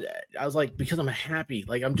 And I was like, because I'm happy.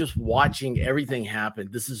 Like, I'm just watching everything happen.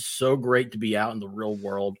 This is so great to be out in the real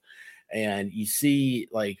world. And you see,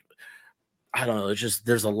 like, I don't know, it's just,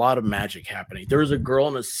 there's a lot of magic happening. There was a girl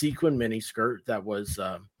in a sequin miniskirt that was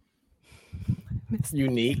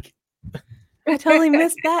unique. I totally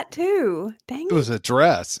missed that too. Dang it. It was a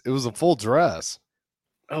dress. It was a full dress.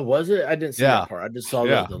 Oh, was it? I didn't see that part. I just saw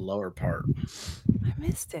the lower part. I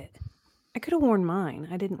missed it. I could have worn mine.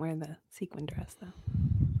 I didn't wear the sequin dress though.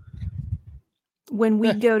 When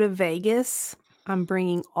we go to Vegas, I'm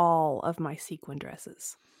bringing all of my sequin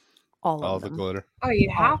dresses. All All of the them. glitter. Oh, you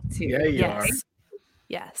have to. Yeah, you Yes. are.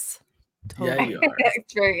 Yes. Yeah, Totally. you are.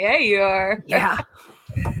 That's right. Yeah, you are. Yeah.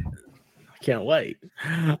 Can't wait.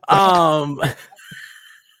 I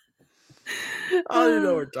don't even know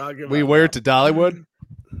what we're talking about. We wear it now. to Dollywood.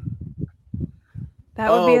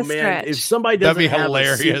 That would be a man, stretch. if somebody That'd doesn't be have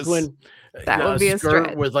hilarious. a sequin, That would be a skirt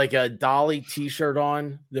stretch. with like a Dolly T-shirt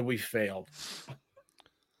on, then we failed.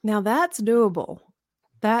 Now that's doable.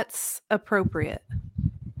 That's appropriate.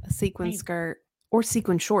 A sequin skirt or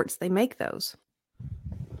sequin shorts. They make those.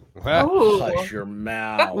 Oh, Hush your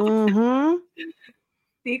mouth. Mm-hmm.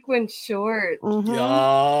 sequin shorts. Mm-hmm.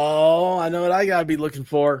 Yo, I know what I gotta be looking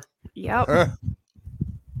for. Yep. Give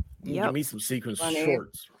Yep. me some sequin Funny.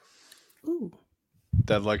 shorts. Ooh.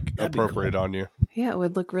 That'd look That'd be appropriate on you. Yeah, it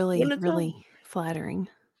would look really, Wouldn't it though? really flattering.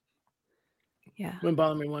 Yeah. Wouldn't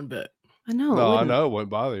bother me one bit. I know. No, I wouldn't. know it wouldn't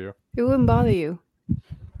bother you. It wouldn't bother you.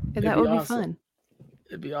 And that be would be awesome. fun.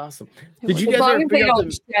 It'd be awesome. It Did would you be. As guys long ever as they figure out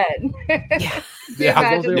don't shed. Yeah. Yeah, As long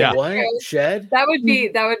as Imagine they Yeah. what? Shed? That would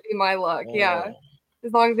be my luck. Yeah. Oh.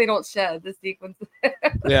 As long as they don't shed the sequins.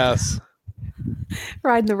 Yes.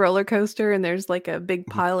 Riding the roller coaster and there's like a big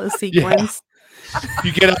pile of sequins.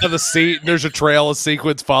 You get out of the seat and there's a trail of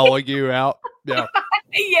sequins following you out. Yeah.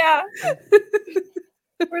 Yeah.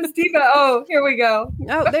 Where's Diva? Oh, here we go.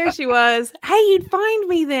 Oh, there she was. Hey, you'd find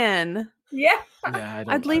me then. Yeah. Yeah, I don't-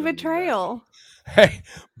 I'd I leave don't a do that. trail. Hey,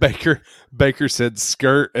 Baker said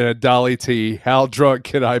skirt and a Dolly tee. How drunk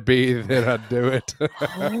can I be? Then I'd do it.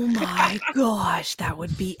 Oh my gosh, that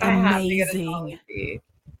would be I have to get a amazing. Dolly.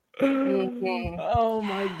 Mhm. Oh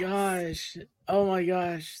my gosh. Oh my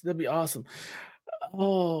gosh. That'd be awesome.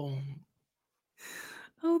 Oh,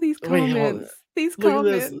 Oh, these Wait, hold comments. These Look at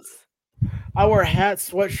this. comments. I wear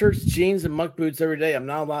hats, sweatshirts, jeans, and muck boots every day. I'm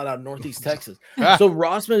not allowed out of Northeast Texas. Ah. So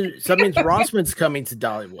that means Rossman's coming to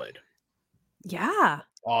Dollywood. Yeah.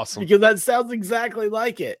 Awesome. Because that sounds exactly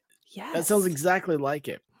like it. Yes. That sounds exactly like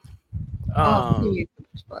it. Oh, it's gonna be so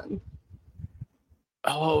much fun.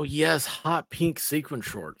 Oh yes, hot pink sequin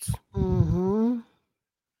shorts. Mm-hmm.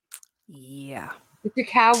 Yeah. It's a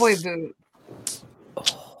cowboy boot.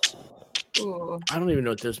 Ooh. I don't even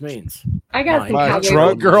know what this means. I got some My cowboy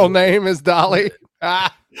drunk boots. girl name is Dolly.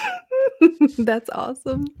 Ah. That's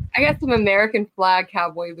awesome. I got some American flag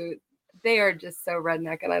cowboy boots. They are just so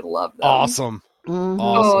redneck, and I love them. Awesome. Mhm. Oh,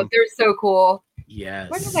 Awesome. they're so cool.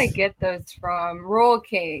 Yes. Where did I get those from? Royal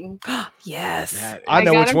King. Yes. That I I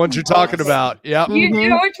know got which them ones from you're talking Ross. about. Yep. You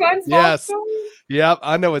know which ones? Yes. Boston? Yep.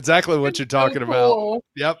 I know exactly what you're They're so talking about. cool.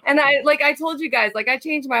 Yep. And I told you guys, I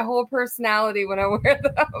change my whole personality when I wear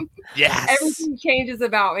them. Yes. Everything changes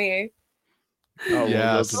about me. Oh, well,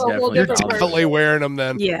 Yes. those Oh, are well, definitely You're different Dolly definitely boots. wearing them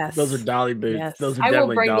then. Yes. Those are Dolly boots. Yes. Those are I will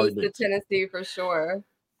definitely bring Dolly those boots. to Tennessee for sure.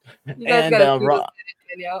 You guys And gotta see Ro- this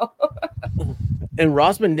video. and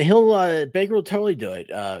Rossman, Baker will totally do it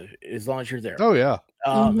as long as you're there. Oh yeah.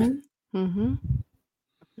 Mm-hmm.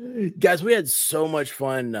 Guys, we had so much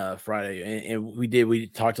fun Friday, and we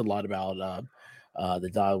talked a lot about the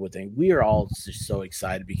Dollywood thing. We are all just so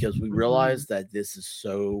excited because we realized that this is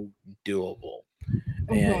so doable,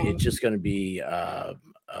 and it's just going to be.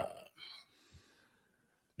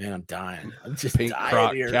 Man, I'm dying. I'm just Pink dying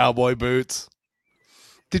croc here. cowboy boots.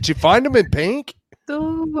 Did you find them in pink?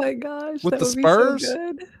 Oh my gosh. With that the would be Spurs? So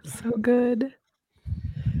good. So good.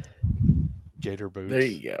 Gator boots. There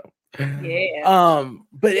you go. Yeah.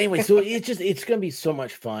 But anyway, so it's gonna be so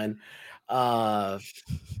much fun. And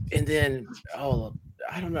then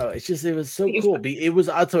I don't know. It was so cool.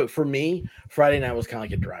 I'll tell you, for me, Friday night was kind of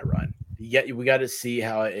like a dry run. Yeah, we got to see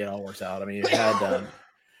how it all works out. I mean, it had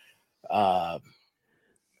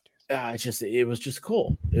it was just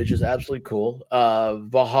cool. It was just absolutely cool.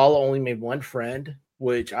 Valhalla only made one friend,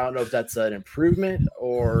 which I don't know if that's an improvement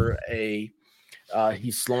or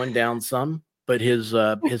he's slowing down some. But his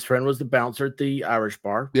friend was the bouncer at the Irish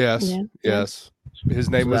bar. Yes. Yeah. Yes. His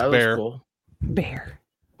name was that Bear. cool. Bear.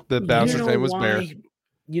 The bouncer's name was Bear.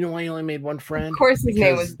 You know why he only made one friend? Of course, his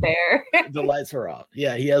name Because was Bear. the lights are off.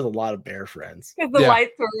 Yeah, he has a lot of bear friends. Because the Yeah.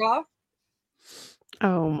 lights were off.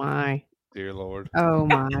 Oh my. Dear Lord. Oh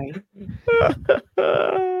my.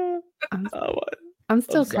 I'm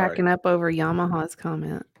still sorry. cracking up over Yamaha's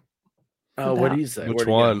comment. Oh, what do you say? Which Where'd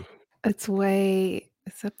he go? one?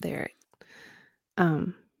 It's up there.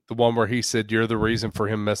 The one where he said you're the reason for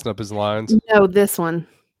him messing up his lines? No, this one.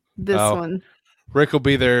 This Oh. one. Rick will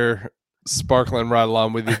be there sparkling right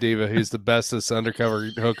along with you, Diva. He's the bestest undercover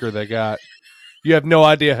hooker they got. You have no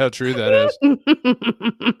idea how true that is.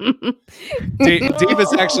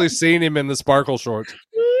 Diva's actually seen him in the sparkle shorts.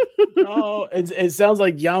 Oh, it sounds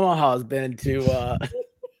like Yamaha's been to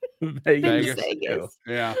Vegas. Vegas.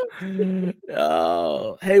 Yeah.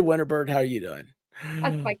 Oh, hey, Winterbird, how are you doing?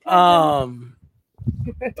 That's my cousin.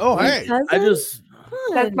 Oh, Your hey. cousin? I just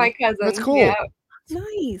That's my cousin. That's cool. Yeah.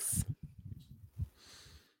 Nice.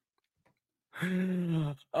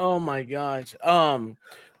 oh my gosh.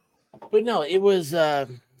 But no, it was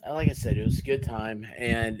like I said, it was a good time.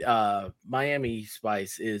 And Miami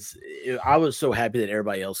Spice I was so happy that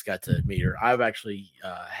everybody else got to meet her. I've actually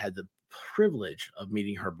had the privilege of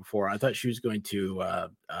meeting her before. I thought she was going to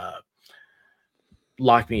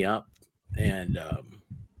lock me up and I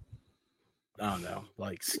don't know,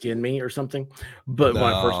 like skin me or something. But when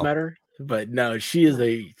I first met her, but no, she's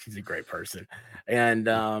a great person. And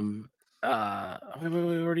where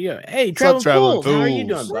do you go? Hey, Traveling Fools, how are you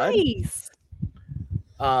doing, bud? Nice.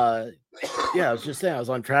 Yeah, I was just saying I was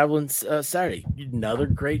on Traveling Saturday. Another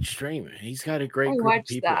great stream. He's got a great group of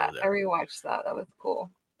people that. over there. I rewatched that. That was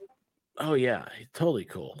cool. Oh yeah, totally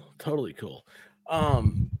cool.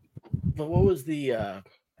 But what was the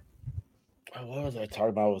what was I talking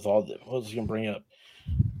about with all the what was I gonna bring up?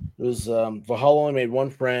 It was Valhalla only made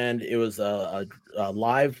one friend. It was a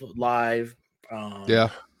live Yeah.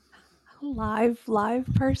 Live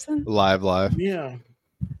person. Live. Yeah.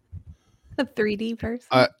 A 3D person.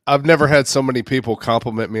 I've never had so many people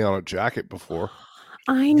compliment me on a jacket before.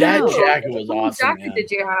 I know. That jacket was What awesome. jacket Man.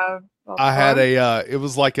 did you have? I had it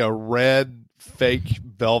was like a red fake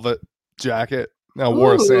velvet jacket. I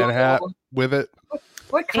wore a Santa hat with it.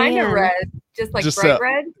 What kind of red? Just like bright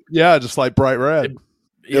red? Yeah, just like bright red.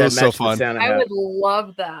 It was so fun. I would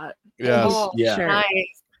love that. Yes. Oh, yeah.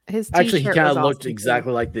 Nice. His Actually, he kind of looked awesome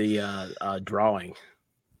exactly like the drawing.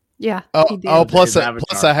 Yeah. Plus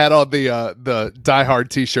I had on the Die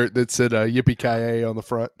Hard T-shirt that said "Yippee Ki-Yay" on the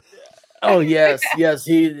front. Oh yes. He it's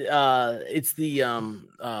the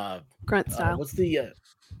grunt style. What's the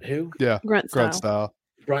who? Yeah, grunt style.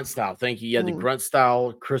 Grunt style. Thank you. Yeah, the grunt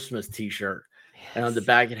style Christmas T-shirt, and on the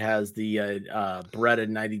back it has the Beretta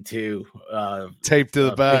 92 taped to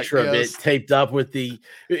the back. Picture of it taped up with the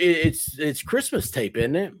it's Christmas tape,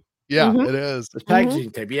 isn't it? Yeah, it is. It's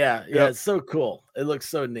packaging tape. Yeah, it's so cool. It looks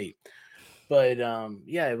so neat. But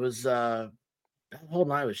yeah, it was the whole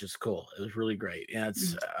night was just cool. It was really great. And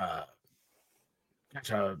it's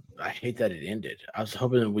I hate that it ended. I was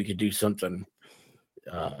hoping that we could do something.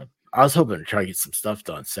 I was hoping to try to get some stuff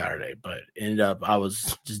done Saturday, but ended up I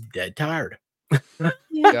was just dead tired.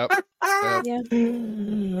 Yep.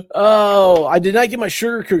 Oh, I did not get my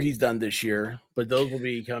sugar cookies done this year, but those will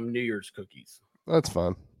become New Year's cookies. That's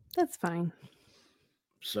fun. That's fine.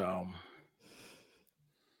 So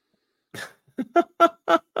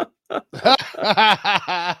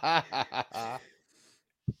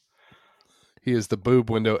he is the boob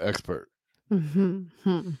window expert.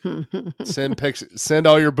 Send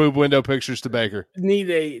all your boob window pictures to Baker. Need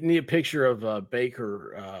a picture of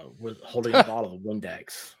Baker with holding a bottle of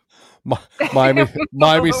Windex.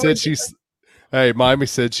 Miami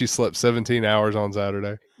said she slept 17 hours on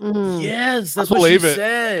Saturday. Yes, that's what she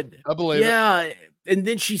said. I believe it. Yeah, and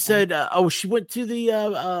then she said, she went to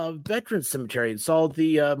the Veterans Cemetery and saw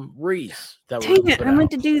the wreaths. That Dang it! I went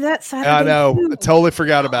to do that Saturday. I know. I totally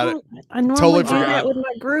forgot about it. I normally do that with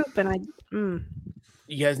my group, and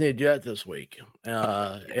you guys need to do that this week.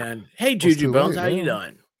 And hey, Juju Bones, how you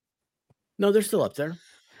doing? No, they're still up there.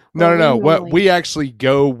 No. What we actually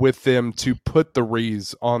go with them to put the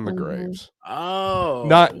wreaths on the graves. Oh,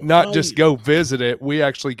 not just go visit it. We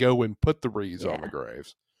actually go and put the wreaths on the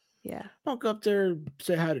graves. Yeah, I'll go up there and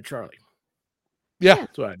say hi to Charlie. Yeah,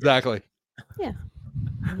 that's what I do. Exactly. Yeah.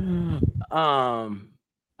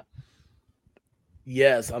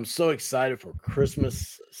 Yes, I'm so excited for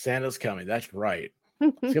Christmas. Santa's coming. That's right.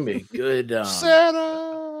 It's gonna be a good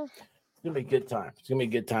Santa. It's gonna be a good time. It's gonna be a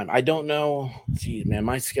good time. I don't know. Geez, man,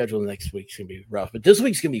 my schedule next week's gonna be rough, but this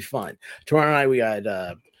week's gonna be fun. Tomorrow night we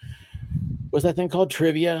got what's that thing called?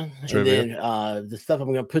 Trivia. And then the stuff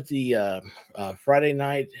I'm gonna put the Friday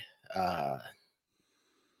night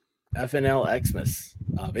FNL Xmas.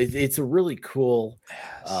 It's a really cool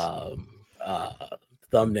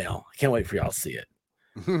thumbnail. I can't wait for y'all to see it.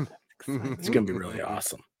 It's gonna be really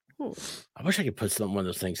awesome. I wish I could put one of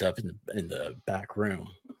those things up in the back room.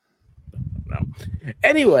 No.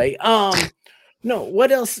 Anyway, no.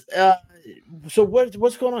 What else? So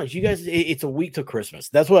what's going on? You guys, it's a week till Christmas.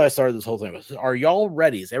 That's what I started this whole thing with. Are y'all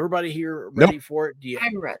ready? Is everybody here ready for it?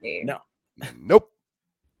 I'm ready. No. Nope.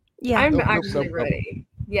 Yeah, I'm actually ready.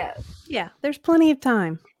 Yes. Yeah, there's plenty of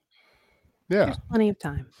time. Yeah, there's plenty of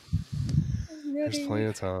time. There's plenty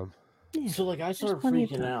of time. Yeah, so like I started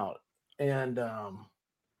freaking out, and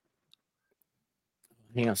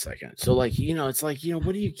hang on a second. So like it's like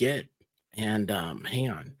what do you get? And hang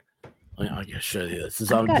on. I gotta show you this.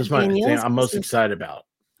 This is my thing I'm most excited about.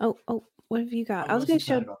 Oh, what have you got? I was going to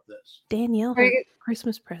show Danielle her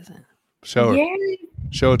Christmas present. Show her. Yay.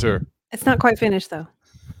 Show it to her. It's not quite finished though.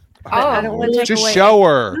 I don't want to take just away. show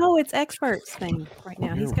her. No, it's experts thing right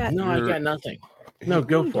now. He's got. No, I got nothing. No,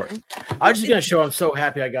 go for it. I'm just gonna show. I'm so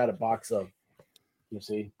happy I got a box of. You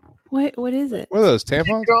see? What is it? What are those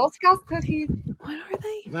tampons? Girl Scout cookies. What are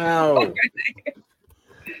they? No.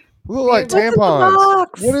 Look like What's in the tampons.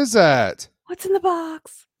 box? What is that? What's in the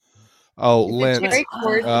box? Oh, lint. Cherry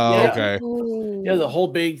course. Oh, Yeah. okay. Ooh. Yeah, the whole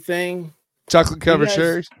big thing. Chocolate covered guys-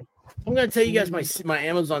 cherries. I'm gonna tell you guys my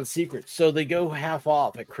Amazon secret. So they go half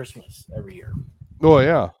off at Christmas every year. Oh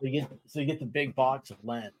yeah. You get the big box of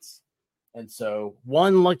lents, and so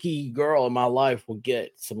one lucky girl in my life will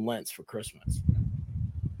get some lents for Christmas.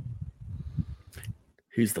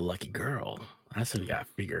 Who's the lucky girl? That's what we gotta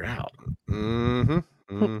figure out. Mm-hmm.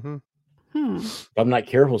 Mm-hmm. If I'm not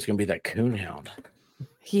careful, it's gonna be that coonhound.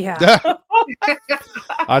 Yeah.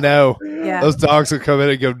 I know. Yeah. Those dogs will come in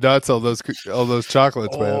and go nuts on those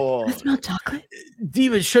chocolates, man. Oh, I smell chocolate.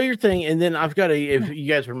 Diva, show your thing, and then I've got if you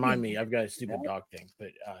guys remind me, I've got a stupid dog thing. But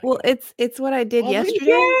Well, it's what I did yesterday.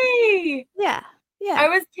 Yay! Yeah. I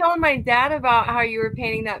was telling my dad about how you were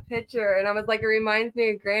painting that picture, and I was like, it reminds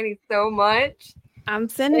me of Granny so much. I'm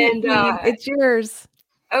sending it And, to you. It's yours.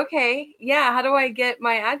 Okay, yeah. How do I get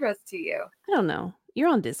my address to you? I don't know. You're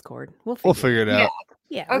on Discord. We'll Figure it Yeah. out.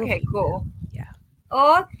 Yeah. Okay, cool. Yeah.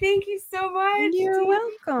 Oh, thank you so much. You're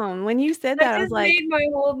welcome. When you said that, I was just like, made my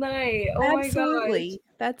whole night. Oh my absolutely. gosh.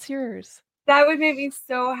 That's yours. That would make me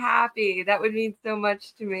so happy. That would mean so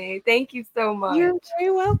much to me. Thank you so much. You're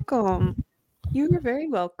very welcome. You are very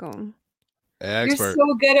welcome. Expert. You're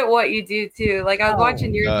so good at what you do too. Like I was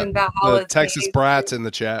watching yours in Valhalla. The Texas Brats in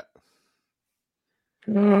the chat.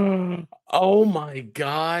 Oh my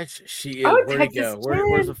gosh, she is. Oh, Where'd it Texas go?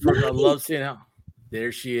 Where's the first? I Nice. love seeing how.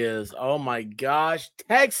 There she is. Oh my gosh,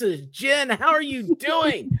 Texas Jen, how are you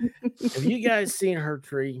doing? Have you guys seen her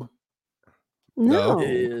tree? No. It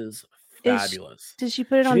is Is- fabulous. Did she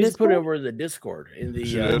put it She on needs to put Discord? it over the Discord in the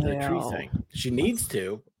She did. tree Wow. thing. She needs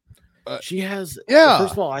to. She has. Yeah.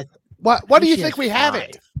 First of all, I What do you think we have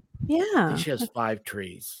it? I Yeah. think she has 5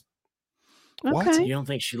 trees. What? Okay. You don't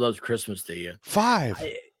think she loves Christmas, do you? 5.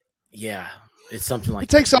 Yeah, it's something like It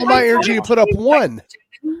takes all my energy to put up one.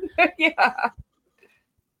 Yeah.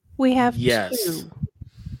 We have Yes. 2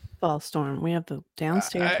 Fall Storm. We have the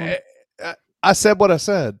downstairs I said what I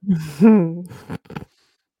said. one.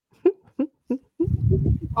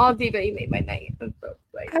 Oh, Diva, you made my night. I'm so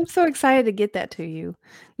excited. I'm so excited to get that to you.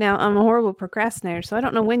 Now, I'm a horrible procrastinator, so I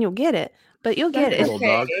don't know when you'll get it, but you'll get it. Little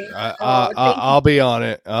dog. I'll be on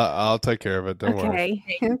it. I'll take care of it. Don't worry.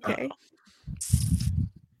 Okay.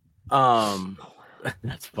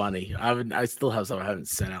 That's funny. I still have some I haven't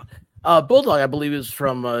sent out. Bulldog, I believe, is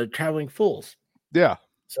from Traveling Fools. Yeah.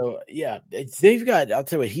 So yeah, they've got. I'll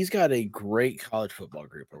tell you what, he's got a great college football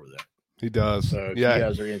group over there. He does. So if Yeah. you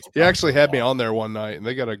guys are into He actually college had me football, on there one night, and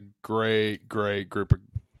they got a great group of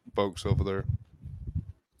folks over there.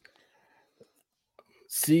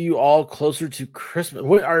 see you all closer to Christmas.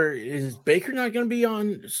 Is Baker not going to be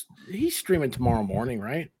on? He's streaming tomorrow morning,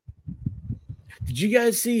 right? Did you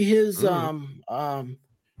guys see his streusel?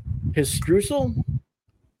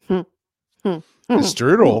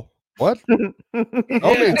 Strudel. What?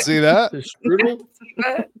 I didn't see that. The strudel?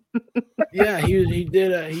 Yeah, he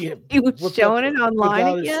did. He was showing it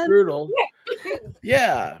online again. Strudel.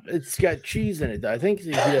 Yeah, it's got cheese in it. I think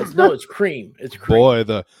he does. No, it's cream. It's cream. Boy,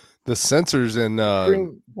 the sensors in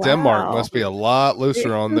Cream. Denmark Wow. must be a lot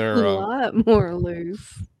looser on their. A lot more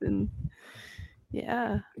loose.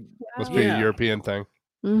 Yeah. Must be Yeah. a European thing.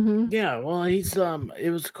 Mm-hmm. Yeah, well, he's it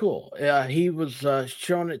was cool. He was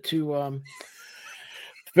showing it to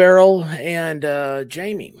Farrell and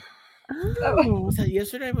Jamie. Oh. Was that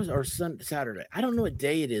yesterday or Saturday? I don't know what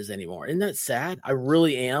day it is anymore. Isn't that sad? I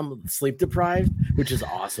really am sleep deprived, which is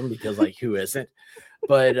awesome because like who isn't?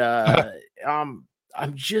 But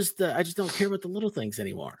I'm just I just don't care about the little things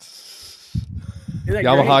anymore. Isn't that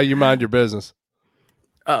Yamaha, great? you mind your business.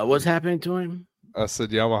 What's happening to him? I said,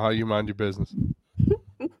 Yamaha, you mind your business.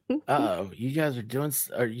 Oh, you guys are doing.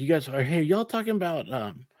 Are you guys are here? Y'all talking about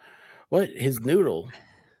what his noodle?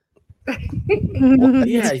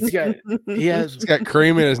 Yeah, he has. It's got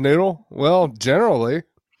cream in his noodle. Well, generally,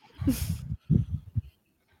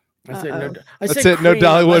 I said no. I that's said it. No cream,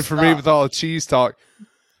 Dollywood for me stop. with all the cheese talk.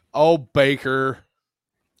 Oh, Baker.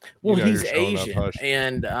 Well, You know he's you're showing up, Asian, hush.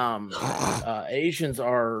 and Asians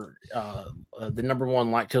are the number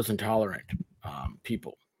one lactose intolerant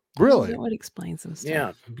people. Really? That would explain some stuff.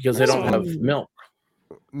 Yeah, because they don't have milk.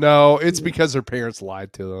 No, it's because their parents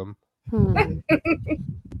lied to them. No,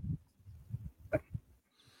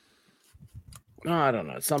 I don't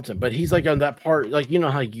know. It's something. But he's like on that part, like, you know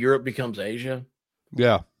how Europe becomes Asia?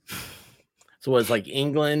 Yeah. So it's like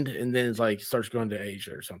England, and then it's like starts going to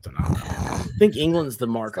Asia or something. I think England's the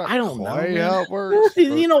marker. I don't know. How it works.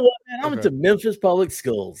 You know what, man? I went to Memphis Public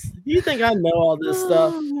Schools. You think I know all this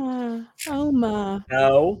stuff? Oh my.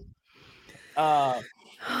 No.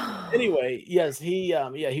 Anyway, yes, he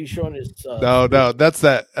was showing his no, that's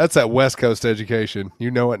that West Coast education.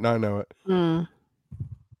 You know it and I know it.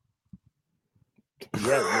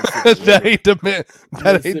 Yeah,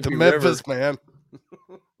 that ain't the Memphis man.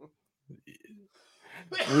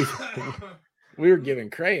 we were given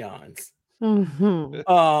crayons. Mm-hmm.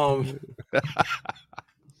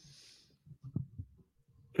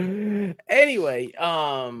 Anyway,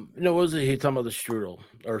 no, what was it? He talking about the strudel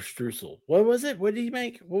or streusel. What was it? What did he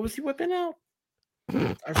make? What was he whipping out?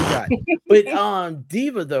 I forgot. But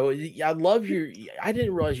Diva, though, I love I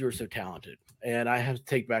didn't realize you were so talented, and I have to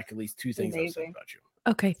take back at least two things I said about you.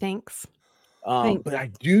 Okay, thanks. But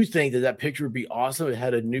I do think that picture would be awesome. It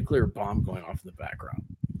had a nuclear bomb going off in the background.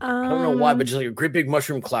 I don't know why, but just like a great big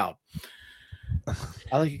mushroom cloud.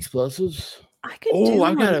 I like explosives. I could.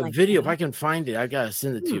 I've got a video. If I can find it, I gotta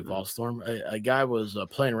send it to you, Volstorm. A guy was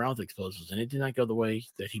playing around with explosives, and it did not go the way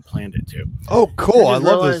that he planned it to. Oh, cool! I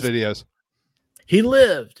love those videos. He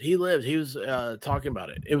lived. He was talking about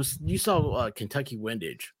it. It was, you saw Kentucky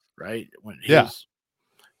Windage, right? When his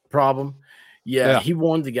problem. Yeah, he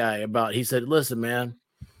warned the guy about. He said, "Listen, man,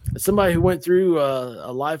 as somebody who went through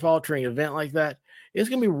a life-altering event like that, it's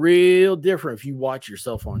gonna be real different if you watch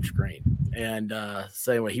yourself on screen." And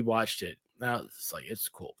same way he watched it. Now it's like it's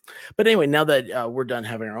cool. But anyway, now that we're done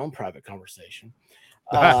having our own private conversation,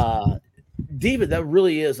 Diva, that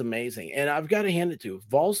really is amazing, and I've got to hand it to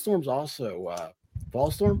Volstorm's also.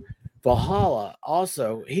 Valhalla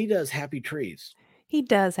also. He does Happy Trees. He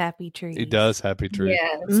does Happy Trees. Yeah,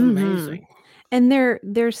 it's amazing. And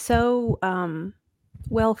they're so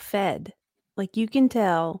well fed. Like you can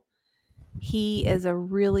tell he is a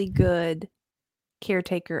really good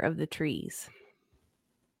caretaker of the trees.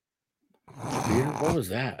 What was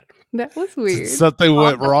that? That was weird. Something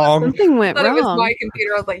went wrong. Something went wrong. It was my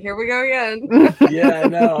computer. I was like, here we go again. Yeah, I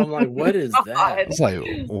know. I'm like, what is that? It's like,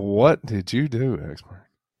 what did you do, Expert?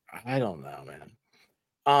 I don't know,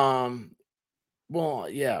 man. Well,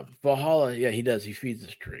 yeah, Valhalla, yeah, he does. He feeds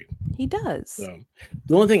this tree. He does. So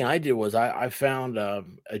the only thing I did was I found a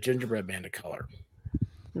gingerbread man to color.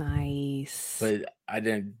 Nice. But I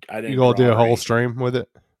didn't. You gonna do a whole stream with it?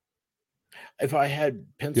 If I had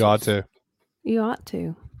pencils, you ought to. You ought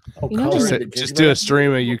to. Oh, just do a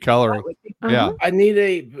stream of you coloring. Yeah. I need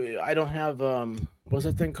I don't have what's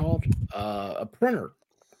that thing called? A printer.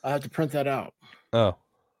 I have to print that out. Oh.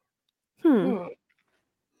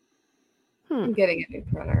 I'm getting a new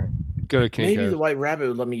printer. Go to Kinko. Maybe the White Rabbit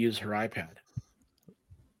would let me use her iPad.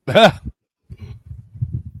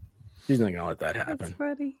 She's not gonna let that happen. That's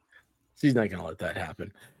funny. She's not gonna let that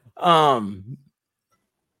happen. Oh,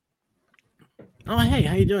 hey,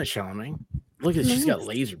 how you doing, Charlamagne? Look at she's got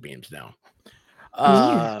laser beams now.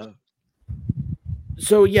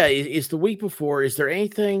 So yeah, it's the week before. Is there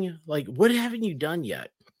anything like what haven't you done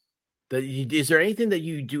yet? Is there anything that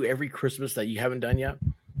you do every Christmas that you haven't done yet?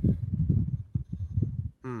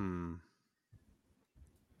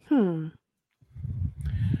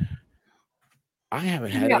 I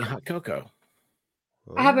haven't had any hot cocoa.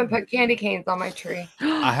 I haven't put candy canes on my tree.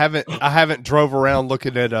 I haven't drove around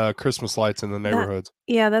looking at Christmas lights in the neighborhoods.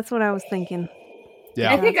 That's what I was thinking.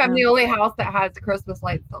 Yeah, I think I'm the only house that has Christmas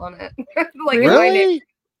lights on it. Like really?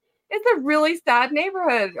 It's a really sad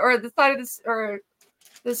neighborhood, or the side of this, or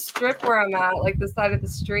the strip where I'm at, like the side of the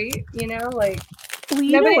street. You know, like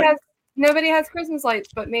nobody has Christmas lights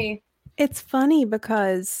but me. It's funny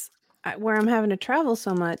because where I'm having to travel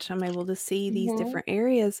so much, I'm able to see these different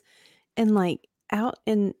areas, and like out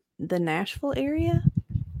in the Nashville area,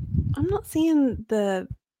 I'm not seeing the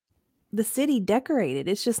city decorated.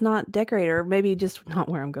 It's just not decorated, or maybe just not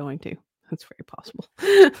where I'm going to. That's very possible.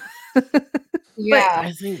 Yeah,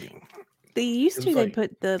 I think they used to. They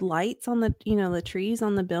put the lights on the the trees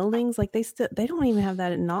on the buildings. Like they don't even have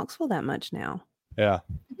that in Knoxville that much now. Yeah,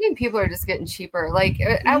 I think people are just getting cheaper. Like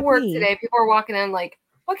at work today, people are walking in like,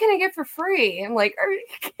 "What can I get for free?" I'm like, "Are you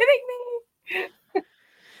kidding me?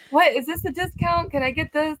 What is this a discount? Can I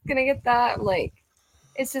get this? Can I get that?" Like,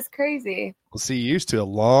 it's just crazy. Well, see, used to a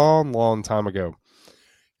long, long time ago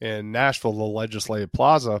in Nashville, the Legislative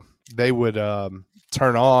Plaza, they would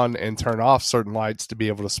turn on and turn off certain lights to be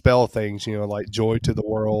able to spell things, like "Joy to the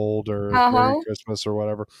World" or "Merry Christmas" or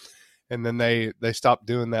whatever. And then they stopped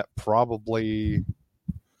doing that probably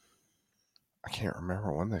can't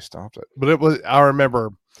remember when they stopped it, but I remember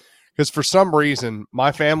because for some reason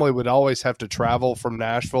my family would always have to travel from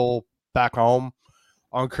Nashville back home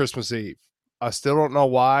on Christmas Eve. I still don't know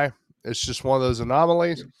why. It's just one of those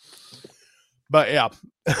anomalies. But yeah,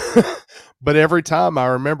 but every time I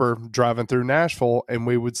remember driving through Nashville and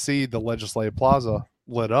we would see the Legislative Plaza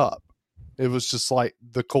lit up. It was just like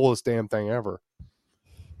the coolest damn thing ever.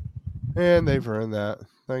 And they've ruined that.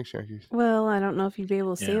 Thanks, Yankees. Well, I don't know if you'd be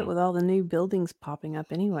able to see Yeah. it with all the new buildings popping up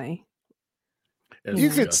anyway. It's You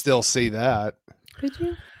could disgusting. still see that. Could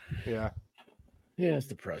you? Yeah, Yeah, it's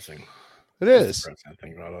depressing. it It's is. depressing, I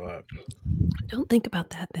think about all that. Don't think about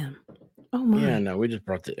that then. Oh my. Yeah, no, we just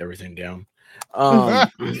brought everything down.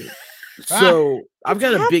 So I've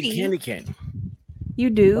got a big happy. candy cane. You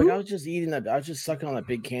do? Like I was just eating that. I was just sucking on that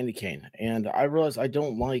big candy cane, and I realized I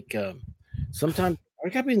don't like. Sometimes I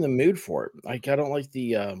gotta be in the mood for it. Like I don't like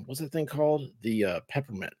the what's that thing called? The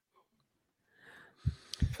peppermint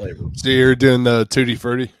flavor. So you're doing the Tutti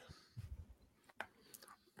Frutti?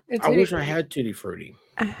 It's I wish really- I had Tutti Frutti.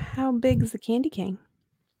 How big is the candy cane?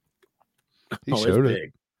 He It's showed it.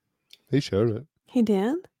 big. He showed it. He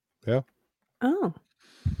did? Yeah. Oh.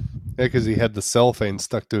 Yeah, because he had the cellophane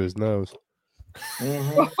stuck to his nose.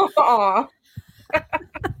 Mhm. Aw.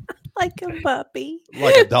 Like a puppy.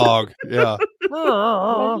 Like a dog. Yeah.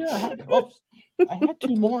 Oh. Yeah, I had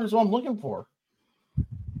two more. Is what I'm looking for.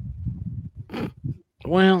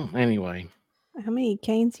 Well, anyway. How many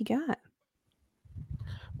canes you got?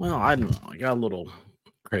 Well, I don't know. I got a little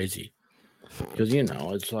crazy because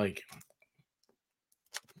it's like,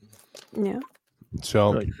 Yeah. So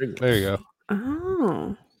like there you go.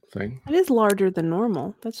 Oh. thing. It is larger than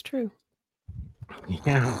normal. That's true.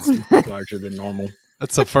 Yeah, it's larger than normal.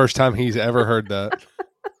 That's the first time he's ever heard that.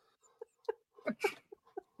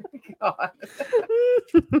 God.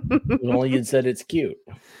 Only you said it's cute.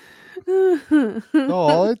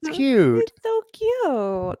 Oh, it's cute. It's so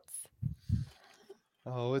cute.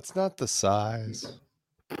 Oh, it's not the size.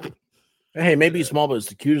 Hey, maybe small, but it's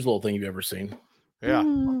the cutest little thing you've ever seen. Yeah.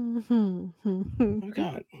 Oh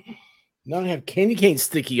God! Now I have candy cane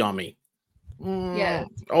sticky on me. Yes.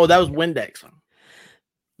 Oh, that was Windex. That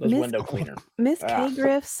was Miss- window cleaner. Miss Ah. K.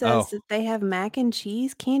 Griff says Oh. that they have mac and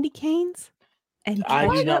cheese candy canes. And I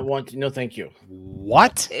do ketchup. not want to. No, thank you.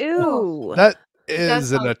 What? Ew. That That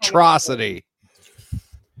is an sounds atrocity.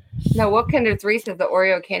 No, What Kinder 3 says the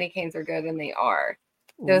Oreo candy canes are good, and they are.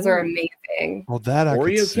 Those are Ooh. amazing. Well, that I could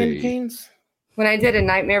Oreo candy see. canes. When I did a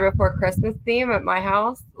Nightmare Before Christmas theme at my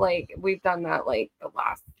house, like we've done that like the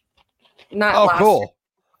last, not Oh, last cool.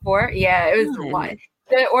 before. Yeah, it was a Hmm. lot.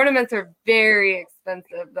 The ornaments are very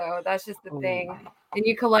expensive though. That's just the thing, and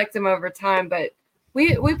you collect them over time. But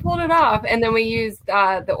we pulled it off, and then we used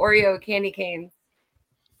the Oreo candy canes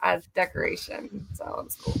as decoration. So it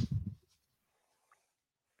was cool.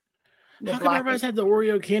 The How come black- everybody's had the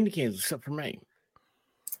Oreo candy canes except for me?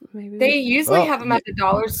 Maybe They usually Well, have them at the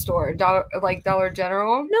dollar store, like Dollar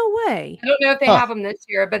General. No way. I don't know if they Huh. have them this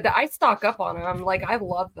year, but I stock up on them. Like I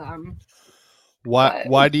love them. Why? But-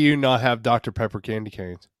 Why do you not have Dr. Pepper candy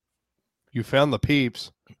canes? You found the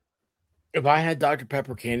peeps. If I had Dr.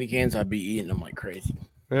 Pepper candy cans, I'd be eating them like crazy.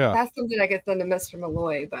 Yeah. That's something I could send to Mr.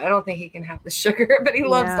 Malloy, but I don't think he can have the sugar. But he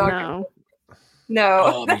loves Yeah, Dr. no. No, Oh,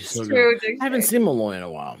 it'd be that's so good. true. I haven't seen Malloy in a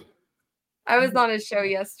while. I was on his show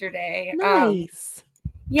yesterday. Nice.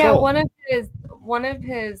 Yeah, Cool. one of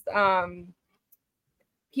his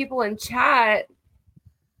people in chat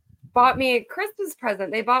bought me a Christmas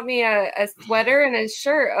present. They bought me a sweater and a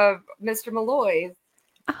shirt of Mr. Malloy's.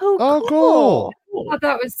 Oh, Oh, cool. cool. I thought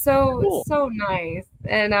that was so Cool. so nice.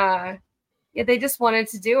 And yeah, they just wanted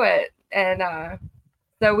to do it. And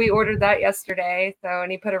so we ordered that yesterday. So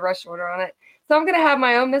and he put a rush order on it. So I'm gonna have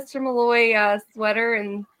my own Mr. Malloy sweater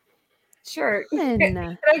and shirt. Fun. And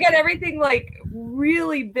I got everything like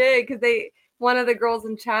really big because one of the girls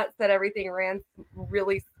in chat said everything ran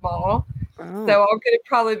really small. Oh. So I'm gonna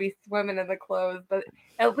probably be swimming in the clothes, but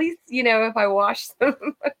at least if I wash them,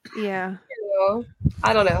 Yeah.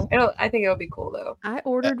 I don't know. I think it'll be cool though. I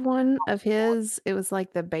ordered one of his. It was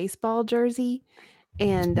like the baseball jersey.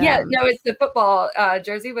 And Yeah, no, it's the football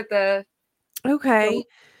jersey with the okay.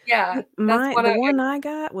 yeah. The one I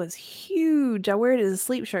got was huge. I wear it as a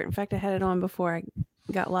sleep shirt. In fact, I had it on before I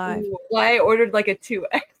got live. Well, I ordered like a 2X.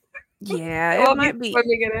 Yeah, I'll it might be.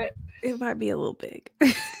 swimming in it. It might be a little big.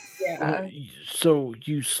 Yeah. So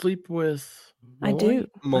you sleep with I Malloy? do.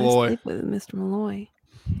 Malloy. I sleep with Mr. Malloy.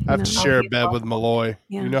 I have to No. share a bed with Malloy.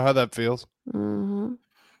 Yeah. You know how that feels? Mm-hmm.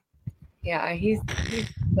 Yeah, he's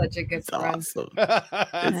such a good It's friend. awesome. I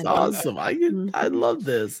It's know. awesome. I love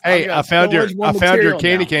this. Hey, I've got I found so your much more candy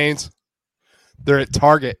material canes. They're at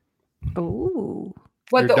Target. Oh.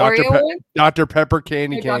 What, Your the Oreo one? Dr. Pepper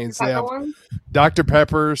candy The Dr. canes. They Pepper have one? Dr.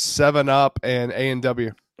 Pepper, 7-Up, and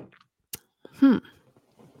A&W.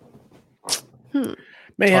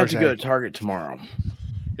 May have to go Tarzan. to Target tomorrow.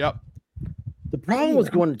 Yep. The problem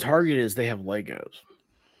with going to Target is they have Legos.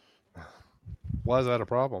 Why is that a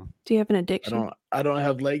problem? Do you have an addiction? I don't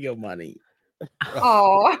have Lego money.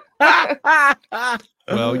 Oh,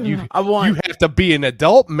 Well, you want have to be an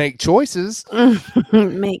adult and make choices.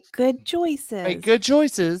 Make good choices. Make good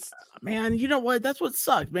choices. man, you know what? That's what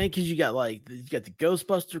sucks, man. Because you got the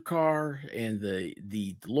Ghostbuster car and the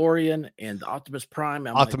DeLorean and the Optimus Prime.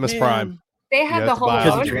 I'm Optimus like, Prime. man, they You had have the to Home buy it.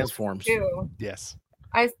 because Alone it house transforms. too. Yes.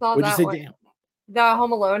 I saw What'd you that say, one. Dan? The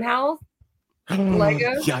Home Alone house.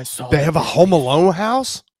 Lego? Yeah, I saw They that. have a Home Alone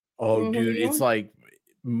house? Oh, dude, Mhm. it's like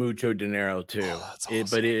mucho dinero too. Oh,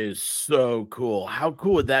 that's But it is so cool. How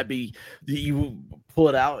cool would that be? That you pull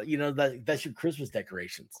it out, that's your Christmas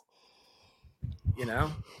decorations. It'd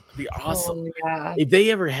be awesome. Oh, yeah. If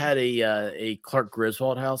they ever had a Clark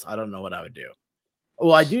Griswold house, I don't know what I would do.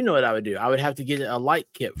 Well, I do know what I would do. I would have to get a light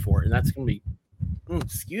kit for it, and that's gonna be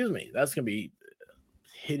that's gonna be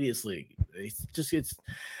hideously.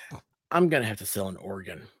 I'm gonna have to sell an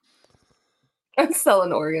organ. I'm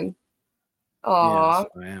selling Oregon. Aw, Yes,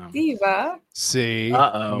 I am. Diva. See,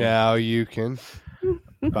 Uh-oh. now you can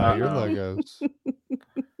buy your Uh-oh. Legos.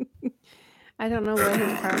 I don't know what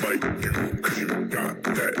his problem.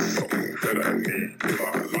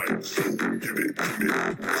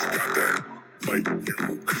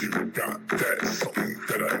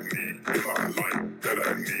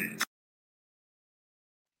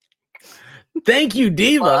 Thank you,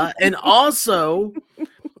 Diva. And also,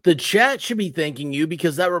 the chat should be thanking you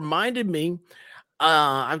because that reminded me.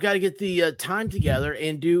 I've got to get the time together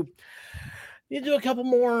and do a couple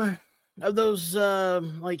more of those Diva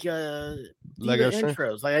Lego stream?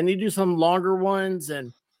 intros. Like I need to do some longer ones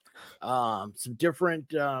and some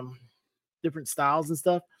different styles and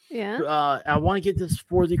stuff. Yeah. I want to get this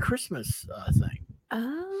for the Christmas thing.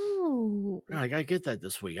 Oh. I gotta get that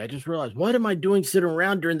this week. I just realized, what am I doing sitting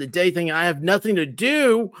around during the day thinking I have nothing to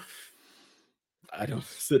do? I don't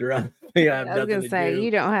sit around thinking I have I was nothing gonna to say do.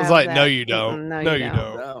 you don't have. It's like, that. no, you don't. Mm-mm, No, you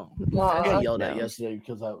don't. No. Aw. I got yelled at No. yesterday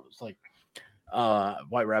because I was like,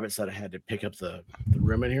 White Rabbit said I had to pick up the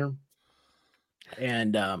room in here.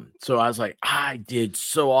 And so I was like, I did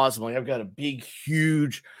so awesome. Like I've got a big,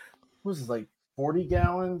 huge, what is this, like 40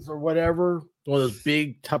 gallons or whatever? One of those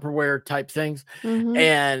big Tupperware type things. Mhm.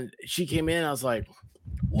 And she came in. I was like,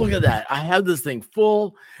 look at that. I have this thing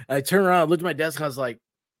full. And I turned around, I looked at my desk. And I was like,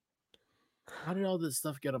 how did all this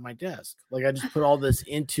stuff get on my desk? Like I just put all this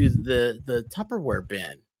into the Tupperware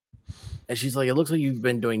bin. And she's like, it looks like you've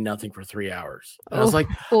been doing nothing for 3 hours. And I was like,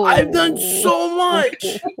 I've done so much.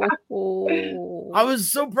 I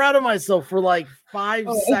was so proud of myself for like 5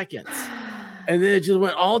 seconds. And then it just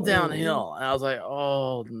went all downhill. And I was like,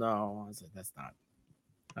 oh no. I was like, that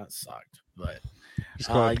sucked. But Just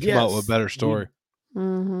going to come up with a better story.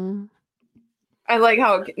 Mm-hmm. I like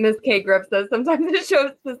how Miss K Grip says sometimes it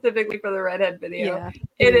shows specifically for the redhead video. Yeah.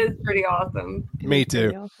 It is pretty awesome. Me It's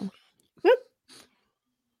pretty too. awesome.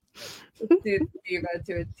 It suits Diva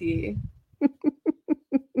to a T.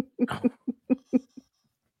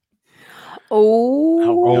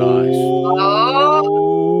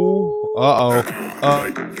 Oh. Oh.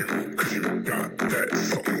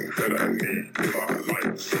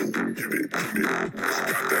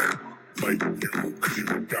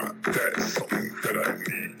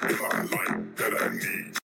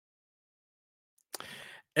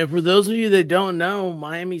 And for those of you that don't know,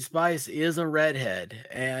 Miami Spice is a redhead,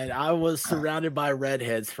 and I was surrounded by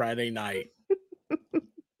redheads Friday night.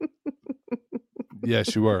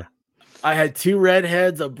 Yes, you were. I had 2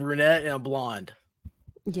 redheads, a brunette, and a blonde.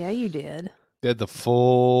 Yeah, you did. They had the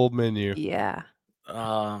full menu. Yeah.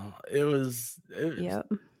 It was Yep.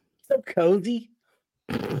 so cozy.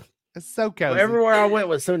 It's so cozy. Everywhere I went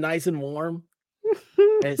was so nice and warm,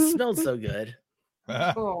 and it smelled so good.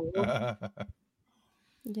 Oh,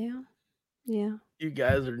 Yeah. Yeah. You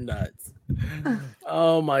guys are nuts.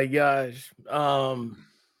 Oh my gosh.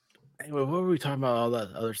 Anyway, what were we talking about? All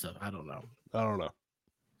that other stuff. I don't know. I don't know.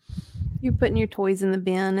 You're putting your toys in the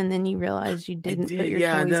bin, and then you realize you didn't put your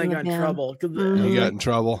yeah, toys and then I in the got bin. in trouble. 'Cause Mhm. You got in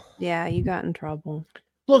trouble. Yeah, you got in trouble.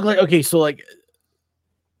 Look, like okay, so like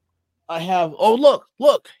I have. Oh,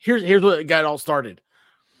 look. Here's what got it all started.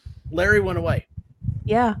 Larry went away.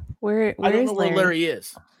 Yeah. Where I don't is know where Larry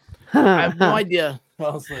is. I have no idea.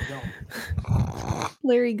 Well, so I don't.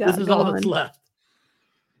 Larry got This is all that's gone. left.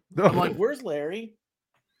 I'm like, where's Larry?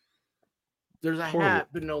 There's a hat,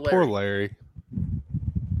 but no Larry. Poor Larry.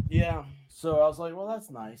 Yeah. So I was like, well, that's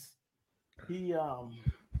nice. he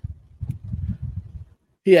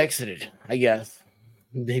exited, I guess.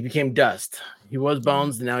 He became dust. He was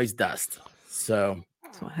bones, and now he's dust. So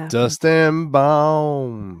That's what happened. Dust and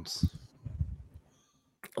bones.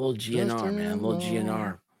 a little GNR, man. A little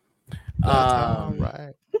GNR.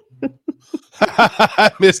 Right.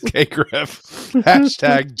 Miss K Griff.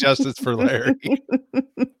 Hashtag justice for Larry.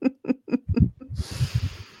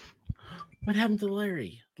 What happened to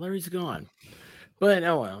Larry? Larry's gone. But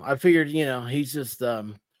oh well. I figured, he's just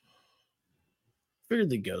figured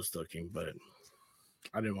the ghost looking, but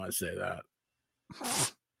I didn't want to say that.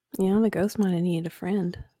 The ghost might have needed a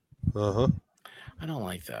friend. Uh-huh. I don't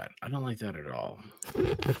like that. I don't like that at all.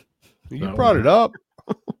 You brought it up.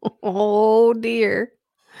 Oh dear.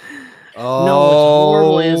 Oh, No, what's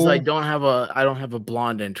horrible is I don't have a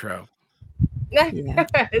blonde intro. Yeah.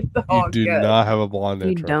 It's all you do good. not have a blonde You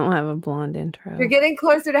intro. don't have a blonde intro. You're getting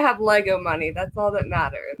closer to have Lego money. That's all that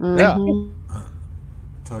matters. Mhm.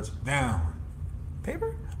 Touchdown.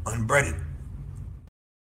 Paper? Unbreaded.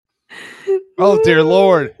 Oh dear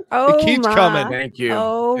Lord. Oh, it keeps my. coming. Thank you.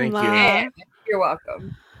 Oh Thank my. Yeah, you're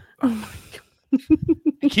welcome.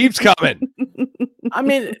 It keeps coming. I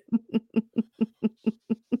mean,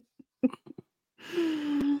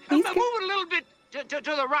 He's Move it a little bit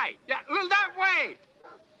to the right. Yeah, a little that way.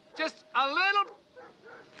 Just a little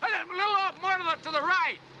more to the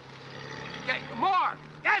right. Okay, more.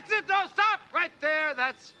 That's it, though. Stop right there.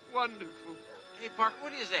 That's wonderful. Hey, Park,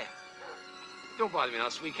 what is that? Don't bother me now,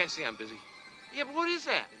 sweet. Can't see I'm busy. Yeah, but what is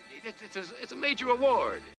that? It's a major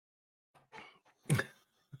award.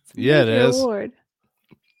 Yeah, it Major is. award.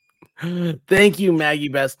 thank you, Maggie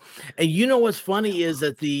Best. And you know what's funny is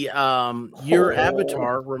that the your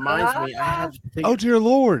avatar reminds me. I have to take Oh dear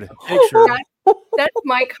Lord. a picture. That's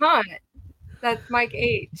Mike Hunt. That's Mike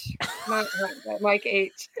H. Mike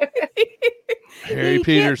H. Harry You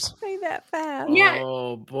Peters. can't say that fast. Yeah.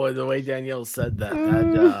 Oh boy, the way Danielle said that.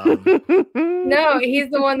 No, he's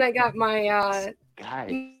the one that got my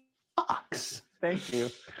Guy. Fox. Thank you.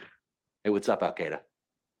 Hey, what's up, Al Qaeda?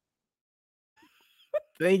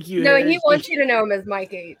 Thank you. No, Harry. he wants you to know him as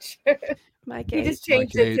Mike H. Mike He H. just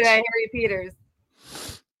changed Mike it H. to Harry Peters.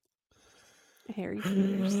 Harry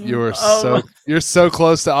Peters. You're so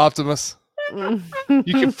close to Optimus.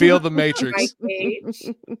 You can feel the Matrix. Mike H.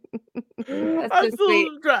 That's I'm, so sweet.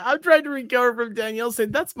 I'm trying to recover from Danielle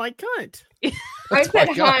saying that's my cunt. I said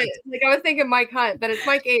my God. Hunt. Like I was thinking Mike Hunt, but it's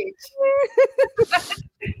Mike H.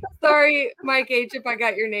 Sorry, Mike H, if I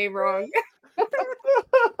got your name wrong. When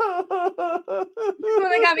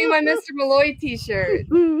they got me my Mr. Malloy t-shirt.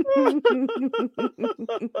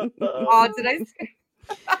 Oh, did I say?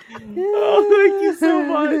 Oh, thank you so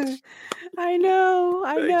much. I know.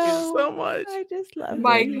 Thank you so much. I just love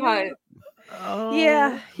Mike it. Hunt. Oh,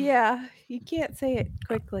 Yeah. You can't say it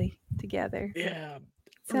quickly together. Yeah.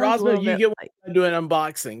 Sounds a Roswell, little you bit get what like- I do an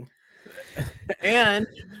unboxing. And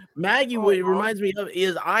Maggie, what it reminds me of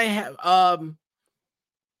is I have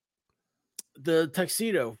the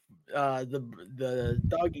tuxedo, the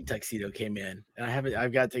doggy tuxedo came in, and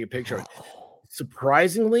I've got to take a picture of it.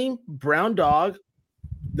 Surprisingly, brown dog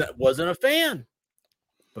that wasn't a fan,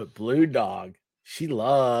 but blue dog, she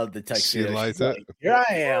loved the tuxedo. She liked She's it. like, here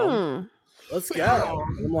I am. Hmm. Let's go.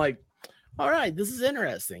 I'm like, all right, this is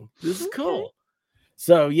interesting. This is cool.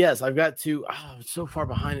 So yes, I've got to. Oh, I'm so far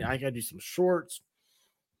behind it. I got to do some shorts.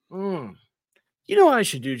 You know what I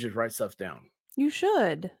should do? Just write stuff down. You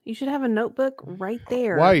should. You should have a notebook right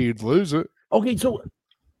there. Why you'd lose it? Okay, so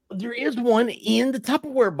there is one in the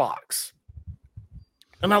Tupperware box,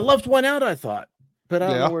 and I left one out. I thought, but I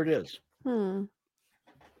don't Yeah. know where it is. Hmm.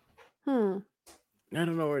 I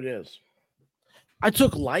don't know where it is. I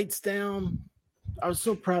took lights down. I was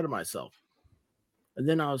so proud of myself, and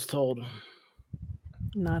then I was told,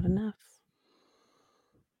 Not enough.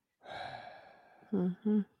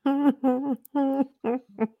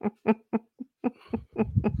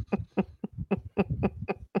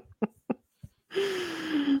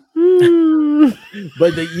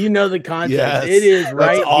 but you know the context. Yes, it is that's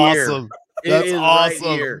right here. awesome. It That's is awesome.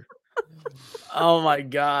 right here. Oh my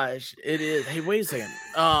gosh, it is. Hey, wait a second.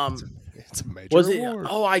 It's a major Was it? award.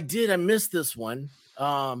 Oh, I did. I missed this one.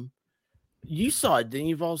 You saw it, didn't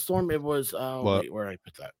you, Volstorm? It was. What? Wait, where did I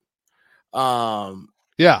put that?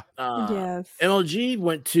 Yeah, Yes. MLG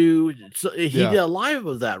went to. So he Yeah. did a live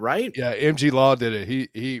of that, right? yeah. MG Law did it.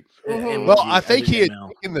 He. Mhm. Well, MLG, I think he had didn't know.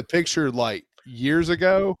 taken the picture like years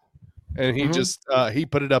ago, and he Mhm. just he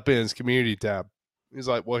put it up in his community tab. He's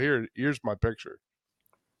like, "Well, here's my picture."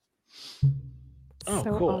 Oh,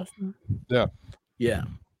 So cool. awesome. Yeah.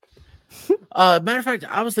 Matter of fact,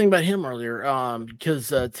 I was thinking about him earlier.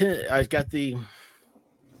 Because I got the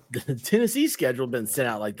the Tennessee schedule been sent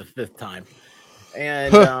out like the 5th time,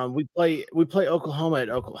 and we play Oklahoma at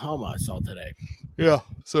Oklahoma. I saw today. Yeah,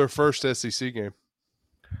 it's their first SEC game.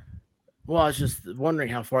 Well, I was just wondering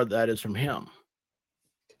how far that is from him.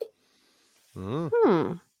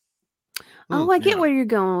 Oh, I get where you're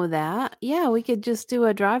going with that. Yeah, we could just do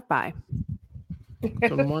a drive-by. So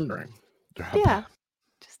I'm wondering. Yeah,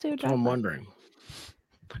 just do a So drive-by. I'm wondering.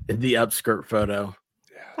 The upskirt photo.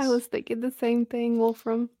 I was thinking the same thing,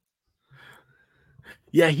 Wolfram.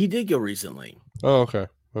 Yeah, he did go recently. Oh, okay.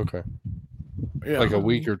 Okay. Yeah. Like a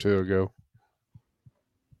week or two ago.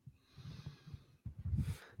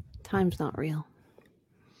 Time's not real.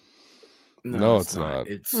 No, it's not.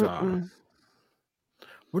 It's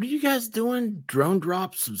what are you guys doing? Drone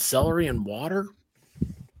drops some celery and water?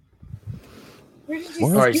 Where did you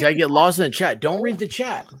All right, so I get lost in the chat. Don't read the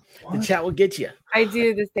chat. The chat will get you. I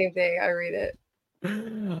do the same thing. I read it.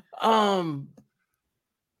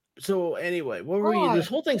 So anyway, what were you? This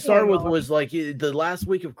whole thing started with was like the last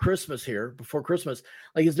week of Christmas here, before Christmas.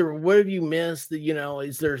 Like, what have you missed? That, you know,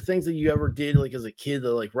 is there things that you ever did like as a kid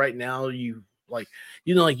that like right now you like,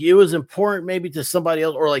 you know, like it was important maybe to somebody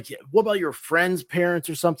else, or like what about your friends' parents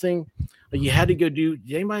or something? Like you had to go do.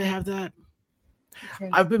 Did anybody have that?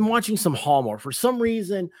 I've been watching some Hallmark. For some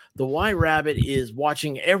reason, the White Rabbit is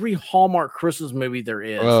watching every Hallmark Christmas movie there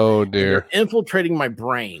is. Oh dear, they're infiltrating my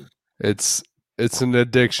brain. It's an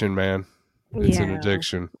addiction, man. It's an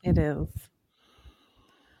addiction. It is.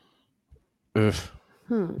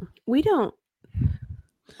 Ugh. We don't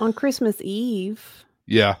on Christmas Eve.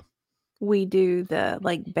 Yeah. We do the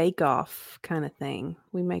like bake off kind of thing.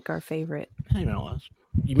 We make our favorite. Hang on, Les.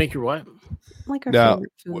 You make your what? Like our No,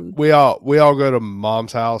 favorite food. we all go to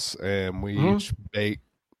Mom's house and we each bake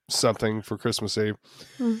something for Christmas Eve.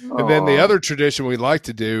 And then the other tradition we like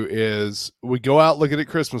to do is we go out looking at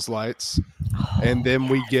Christmas lights, and then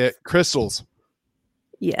we get crystals.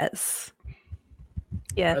 Yes.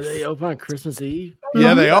 Yes. Are they open on Christmas Eve?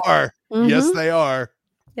 Yeah, they are. Yes, they are.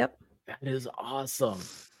 Yep. That is awesome.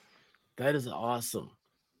 That is awesome.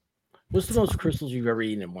 What's the most crystals you've ever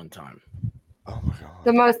eaten at one time? Oh my god.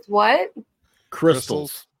 The most what?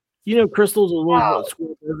 Crystals. You know, crystals are little square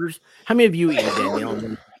burgers. How many of you eat,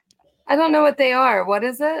 Danielle? I don't know what they are. What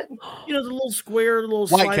is it? You know, the little square, little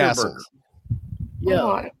White slider Castles. burger.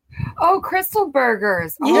 Yeah. Oh, crystal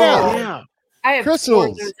burgers. Yeah. Yeah. I have Crystals.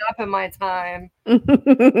 torn those up in my time.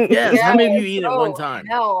 Yes. How many of you eat at one time?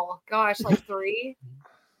 Hell, gosh, like 3.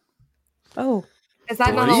 Oh. Is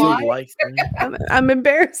that not a Three? lot? Like I'm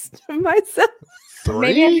embarrassed of myself.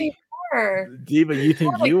 Maybe I 3? think 4. Diva, you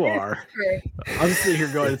think Like you this. are. I'm sitting here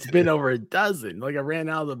going, it's been over a dozen. Like I ran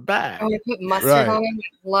out of the bag. Oh, I put mustard Right. on them.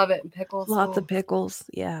 Love it. And pickles. Lots of pickles.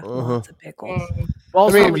 Yeah. Lots of pickles.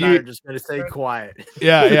 Also, I mean, and I are just going to stay quiet.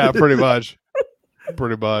 Yeah, pretty much.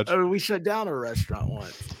 Pretty much. I mean, we shut down a restaurant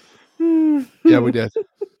once. Yeah, we did.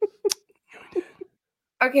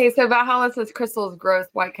 Okay, so Valhalla says crystals, gross,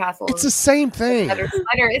 White Castle. It's the same thing. Cider.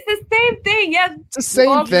 It's the same thing. Yes. It's the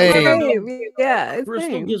same thing. Yeah. It's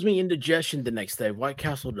Crystal same. gives me indigestion the next day. White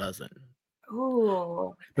Castle doesn't.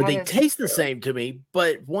 Ooh. But they that is taste the true. same to me.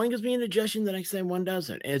 But one gives me indigestion the next day, one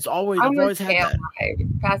doesn't. And it's always I'm I've a always had that. vampire.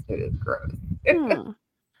 Fast food is gross.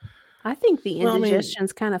 I think the Well, I mean-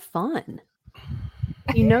 indigestion's kind of fun.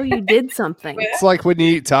 You know you did something. It's like when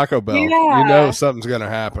you eat Taco Bell. You Yeah. know something's gonna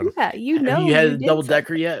happen. Yeah, you know. Have you had a did double something.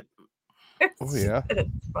 decker yet? Oh yeah,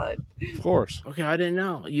 It's fun. of course. Okay, I didn't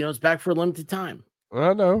know. You know, it's back for a limited time.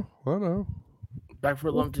 I know. Back for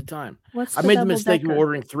a limited time. What's I the made the double mistake decker? of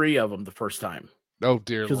ordering 3 of them the first time Oh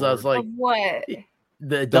dear because Lord. I was like, Of what?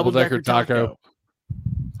 the Double-decker double-decker taco.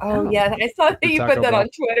 Oh, yeah. I saw that The you Taco put that Bell. on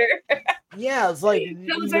Twitter. Yeah, it's like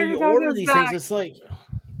Double-decker you order taco's these back. things.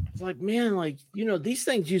 It's like, man, like, you know, these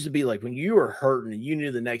things used to be like when you were hurting and you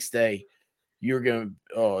knew the next day you were gonna,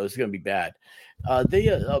 it's gonna be bad. They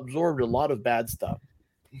absorbed a lot of bad stuff.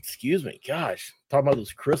 Excuse me, gosh, talking about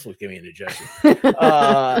those crystals giving me indigestion.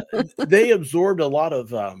 They absorbed a lot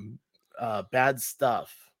of bad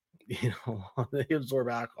stuff. You know, they absorb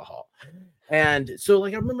alcohol, and so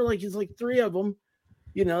like I remember, like it's like 3 of them.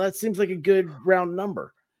 You know, that seems like a good round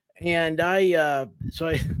number. And I got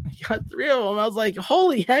 3 of them. I was like,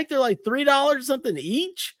 holy heck, they're like $3 something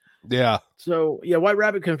each. Yeah. So yeah, White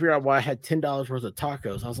Rabbit couldn't figure out why I had $10 worth of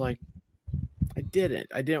tacos. I was like, I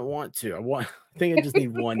didn't want to. I think I just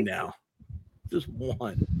need one now. Just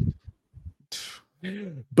one.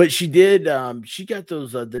 But she did, she got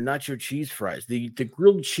those the nacho cheese fries, the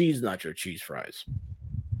grilled cheese nacho cheese fries.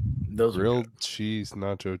 Those are Grilled good. cheese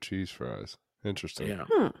nacho cheese fries. Interesting.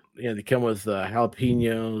 Yeah. Yeah, they come with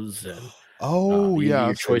jalapenos and Oh yeah. your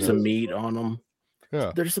I've seen choice of those. meat on them.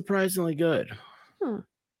 Yeah. They're surprisingly good.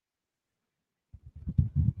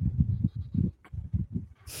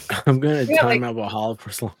 I'm gonna Yeah, time like- out Valhalla for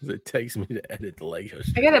as long as it takes me to edit the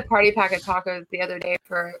Legos. I got a party pack of tacos the other day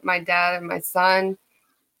for my dad and my son.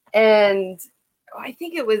 And I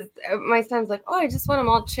think it was my son's like, oh, I just want them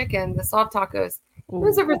all chicken, the soft tacos. It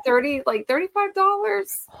was over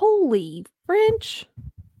 $35. Holy French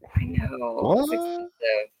I know. What? It's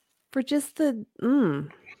expensive. for just the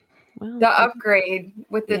well, The upgrade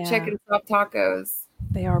with the Yeah. chicken soft tacos.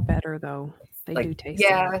 they are better though. They Like, do taste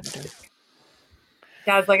yeah. a lot better.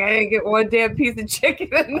 Dad's like, I didn't get one damn piece of chicken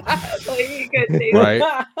in that. Like, you couldn't taste Right.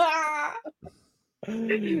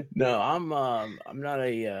 No, I'm not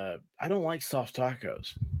a I don't like soft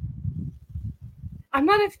tacos. I'm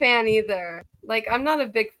not a fan either. Like, I'm not a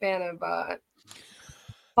big fan of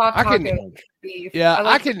soft I can- tacos with beef. Yeah, I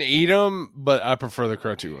like- can eat them, but I prefer the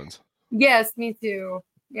crunchy ones. Yes, me too.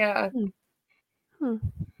 Yeah. Hmm.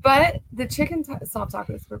 But the chicken soft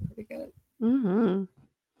tacos were pretty good. Mm-hmm.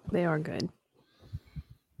 They are good.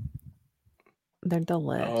 They're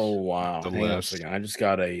delicious. Oh wow. Hang on a Delish. second. I just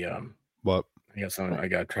got a What? I got something I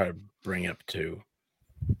gotta try to bring up too.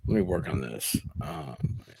 Let me work on this.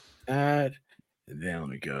 That and then let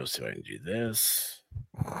me go so I can do this.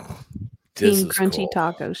 This Team is Crunchy cool.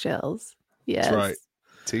 Taco Shells. Yes. That's right.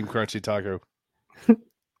 Team Crunchy Taco.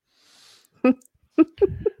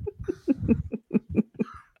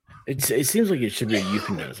 It seems like it should be a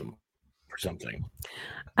euphemism or something.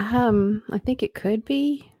 I think it could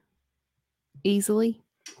be easily.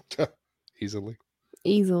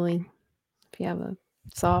 Easily. If you have a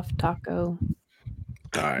soft taco.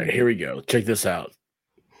 All right, here we go. Check this out.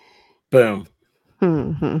 Boom.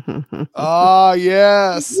 Oh,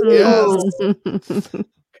 yes. Yes.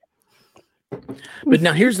 But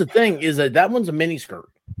now here's the thing: is that one's a mini skirt,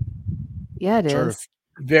 Yeah, it is. Sure.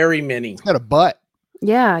 very mini. Got a butt.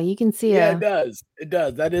 Yeah, you can see Yeah, a, it does. It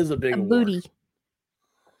does. That is a big a award. booty.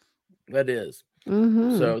 That is.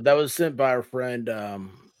 Mm-hmm. So that was sent by our friend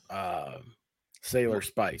Sailor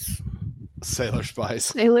Spice. Sailor Spice.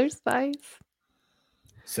 Sailor Spice.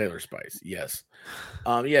 Sailor Spice, yes.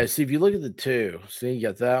 Yeah, see if you look at the two, see you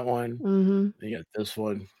got that one, Mm-hmm. then you got this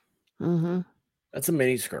one. Mm-hmm. That's a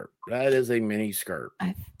mini skirt. That is a mini skirt.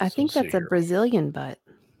 I So think let's see that's a here. Brazilian butt.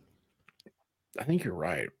 I think you're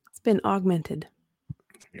right. It's been augmented.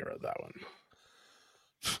 You're right, that one.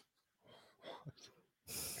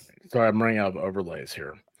 Sorry, I'm running out of overlays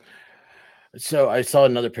here. So I saw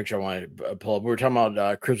another picture I wanted to pull up. We were talking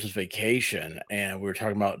about Christmas Vacation, and we were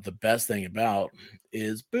talking about the best thing about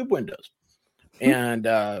is boob windows. And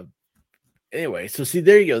anyway, so see,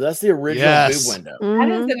 there you go. That's the original Yes. boob window. That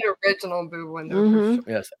Mhm. is an original boob window. Mhm. For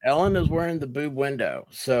sure. Yes, Ellen is wearing the boob window.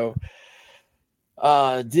 So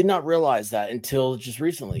did not realize that until just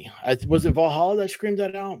recently. Was it Valhalla that screamed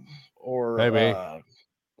that out? Or Maybe.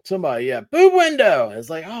 somebody, yeah, boob window. It's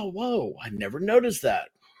like, oh, whoa, I never noticed that.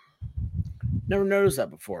 Never noticed that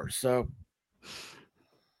before. So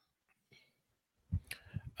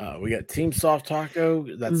we got Team Soft Taco,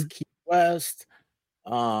 that's Key West.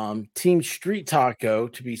 Team Street Taco,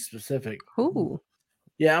 to be specific. Ooh.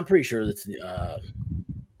 Yeah, I'm pretty sure that's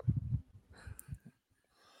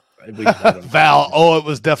Val, oh, it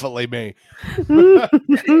was definitely me. I'm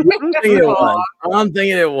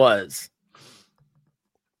thinking it was.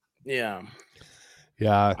 Yeah.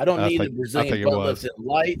 Yeah. I don't need the think Brazilian it butt was. lifting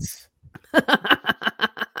lights.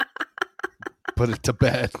 Put it to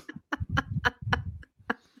bed.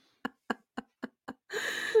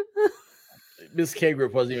 Miss K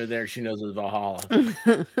Group wasn't even there. She knows it's Valhalla.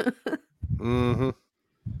 Mm-hmm.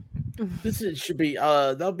 Should be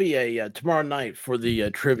that'll be a tomorrow night for the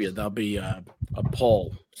trivia. That'll be a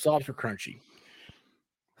poll, soft or crunchy.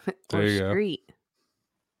 There you go. Street.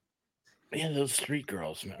 Man, those street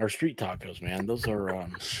girls, man, or street tacos, man. Those are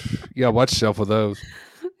Yeah, watch yourself with those.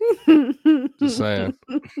 Just saying.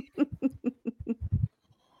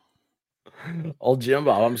 old Jim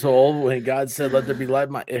Bob. I'm so old when God said, "Let there be light,"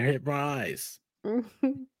 it hit my eyes. Oh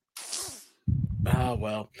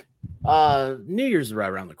well. New Year's is right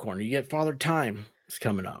around the corner. You get Father Time is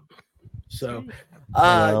coming up. So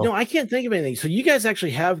Wow. no, I can't think of anything. So you guys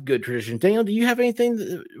actually have good tradition. Daniel, do you have anything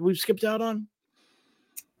that we've skipped out on?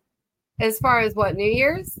 As far as what, New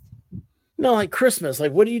Year's? No, like Christmas.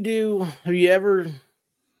 Like what do you do? Have you ever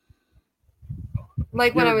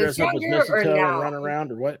Like you when I ever was dress up as younger or mistletoe and now? run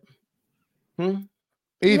around or what? Either.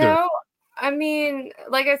 No, I mean,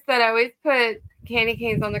 like I said, I always put candy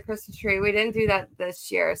canes on the Christmas tree. We didn't do that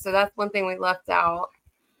this year, so that's one thing we left out.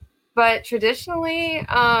 But traditionally,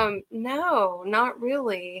 no, not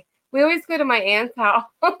really. We always go to my aunt's house.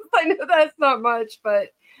 I know that's not much, but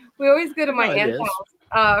we always go to my No, it aunt's is.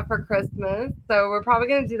 house for Christmas. So we're probably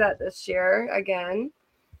going to do that this year again.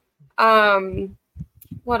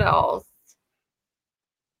 What else?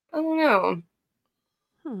 I don't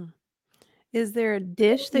know. Is there a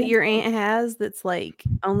dish that your aunt has that's like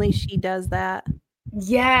only she does that?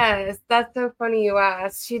 Yes, that's so funny you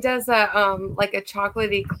asked. She does a like a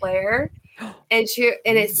chocolatey eclair, and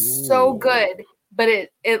it's so good, but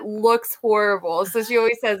it looks horrible. So she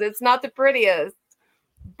always says it's not the prettiest,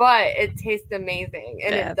 but it tastes amazing,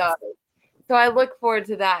 and it does. So I look forward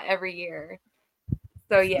to that every year.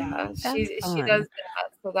 So yeah, she does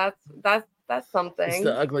that. So that's something. It's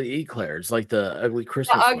the ugly eclair. It's like the ugly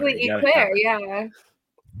Christmas. The ugly eclair, yeah.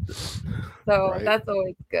 So that's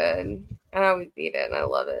always good. I always eat it, and I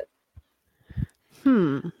love it.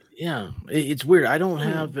 Yeah, it's weird. I don't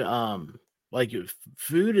have like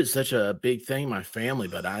food is such a big thing in my family,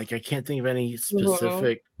 but I can't think of any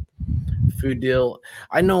specific food deal.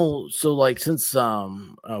 I know. So like since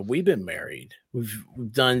we've been married, we've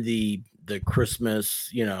done the Christmas,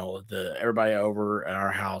 the everybody over at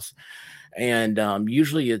our house, and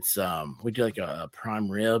usually it's we do like a prime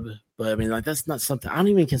rib, but I mean like that's not something I don't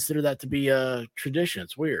even consider that to be a tradition.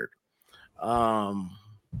 It's weird.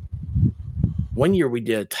 One year we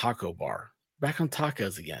did a taco bar. Back on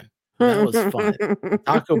tacos again. That was fun.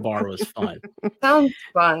 Taco bar was fun. Sounds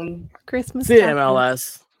fun. Christmas. See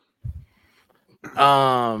MLS.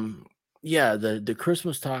 Yeah, the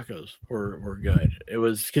Christmas tacos were good. It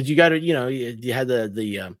was because you got to, you had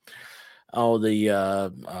the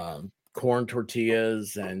corn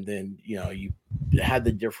tortillas, and then you had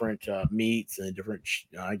the different meats and the different.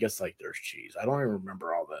 I guess like there's cheese. I don't even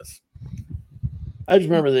remember all this. I just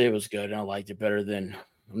remember that it was good, and I liked it better than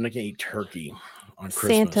I'm not gonna eat turkey on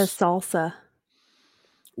Christmas. Santa salsa.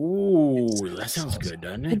 Ooh, that sounds good,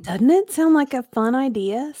 doesn't it? Doesn't it sound like a fun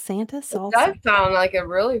idea? Santa salsa. It does sound like a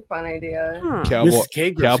really fun idea.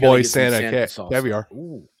 Cowboy Santa caviar.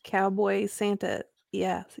 Ooh. Cowboy Santa,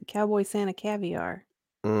 yeah, Cowboy Santa caviar.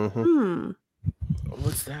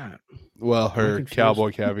 What's that? Well, her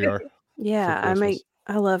cowboy caviar. Yeah,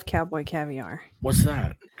 I love cowboy caviar. What's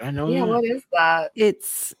that? I know. Yeah, what is that?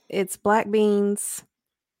 It's black beans.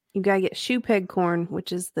 You gotta get shoe peg corn,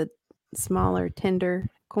 which is the smaller, tender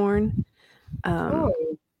corn. A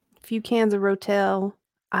few cans of Rotel.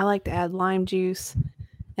 I like to add lime juice,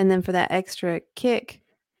 and then for that extra kick,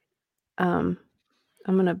 I'm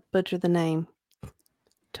gonna butcher the name.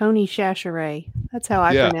 Tony Chachere. That's how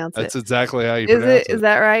I pronounce it. That's exactly how you pronounce it. Is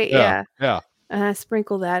that right? Yeah. And I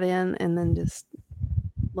sprinkle that in, and then just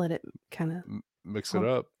let it kind of mix it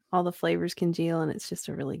up. All the flavors congeal, and it's just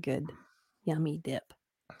a really good, yummy dip.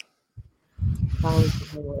 So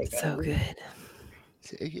good.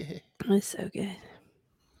 It's so good.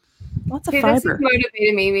 Lots of fiber. This has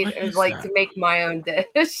motivated me to make my own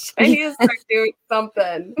dish. I need to start doing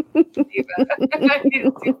something. I need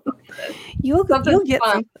to do something. You'll get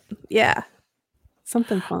fun. Yeah,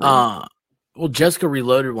 something fun. Well, Jessica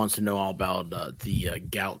Reloaded wants to know all about the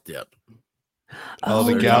gout dip.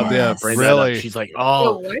 The gout dip. Really? She's like,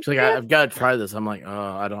 I've got to try this. I'm like,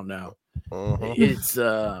 I don't know. It's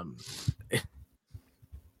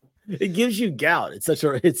it gives you gout. It's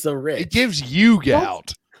so rich. It gives you gout.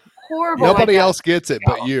 That's horrible. Nobody else gets it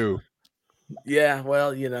but you. Yeah,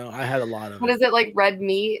 well, I had a lot of. What is it, like red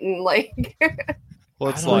meat and like?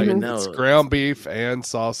 Well, it's like it's ground beef and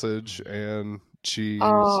sausage and cheese.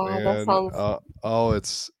 That sounds.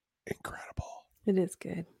 It's incredible. It is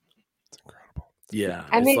good. It's incredible. Yeah,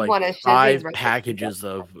 I made like one of 5 packages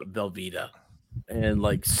of Velveeta and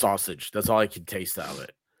like sausage. That's all I could taste out of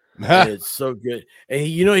it. It's so good. And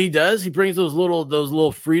he does? He brings those little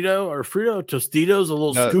Frito Tostitos, a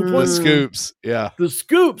little scoop ones. The scoops, yeah. The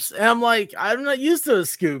scoops. And I'm like, I'm not used to a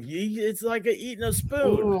scoop. It's like eating a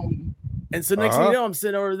spoon. And so next thing you know, I'm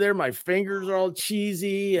sitting over there, my fingers are all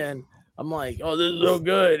cheesy, and I'm like, oh, this is so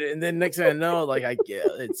good. And then next thing I know, like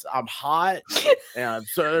I'm hot and I'm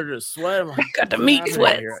starting to sweat. I'm like, got the meat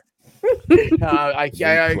sweats. I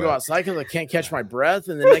gotta go outside because I can't catch my breath.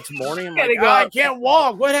 And the next morning, I'm like, I can't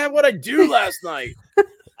walk. What I do last night?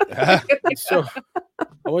 So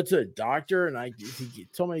I went to a doctor, and he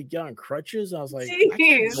told me to get on crutches. I was like, I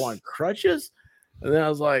can't go on crutches. And then I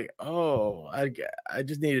was like, oh, I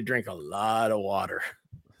just need to drink a lot of water,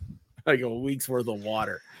 like a week's worth of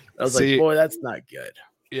water. I was like, boy, that's not good.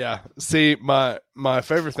 Yeah. See, my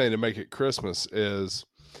favorite thing to make at Christmas is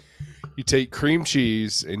you take cream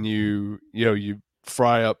cheese and you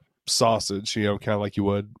fry up sausage, kind of like you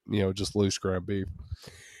would, just loose ground beef.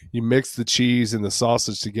 You mix the cheese and the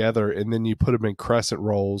sausage together, and then you put them in crescent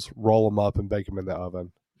rolls, roll them up, and bake them in the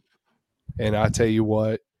oven. And I tell you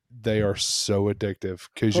what, they are so addictive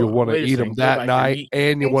because you'll want to eat them that night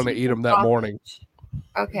and you want to eat them that morning.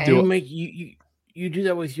 Okay. You do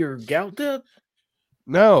that with your gout dip?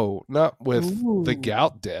 No, not with the Ooh.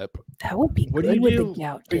 gout dip. That would be What do good you with do? the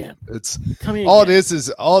gout dip. It's Tell me all again. it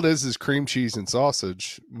is cream cheese and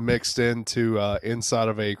sausage mixed into inside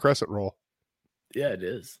of a crescent roll. Yeah, it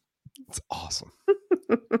is. It's awesome.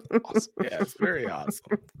 Yeah, it's very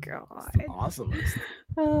awesome. God. Awesome.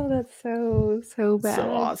 Oh, that's so bad.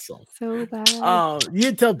 So awesome. So bad.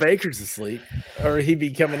 You'd tell Baker's asleep, or he'd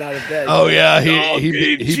be coming out of bed. Oh yeah, he'd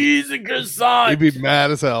be cheese and croissant. he'd be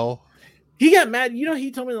mad as hell. He got mad. You know,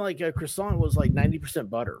 he told me like a croissant was like 90%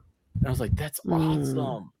 butter. And I was like, that's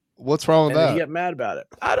awesome. What's wrong with And then that? he got mad about it.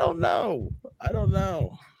 I don't know.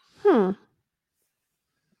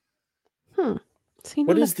 See,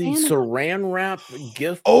 What not a is the fan of- saran wrap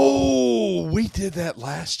gift? Oh, we did that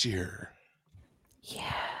last year.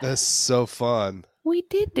 Yeah, That's so fun. we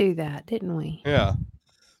did do that, didn't we? Yeah.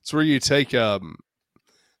 It's where you take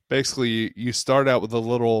basically you start out with a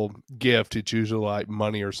little gift, it's usually like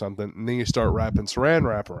money or something, and then you start wrapping saran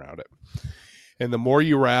wrap around it. And the more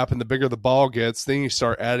you wrap and the bigger the ball gets, then you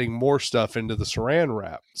start adding more stuff into the saran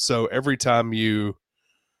wrap. So every time you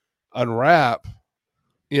unwrap,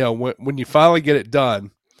 when you finally get it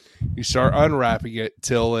done, you start unwrapping it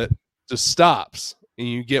till it just stops, and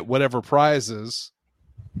you get whatever prizes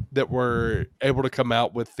that were able to come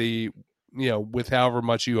out with with however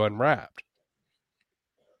much you unwrapped.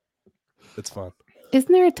 It's fun.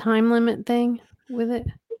 Isn't there a time limit thing with it?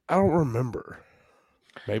 I don't remember.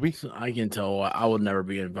 Maybe. So I can tell I would never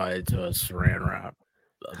be invited to a saran wrap.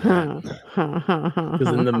 Because Because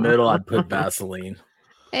in the middle, I'd put Vaseline.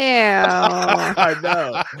 Ew. I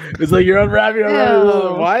know. It's like you're unwrapping.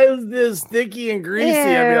 Ew. Why is this sticky and greasy?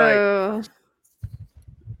 I'd be like,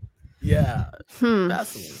 yeah, Hmm.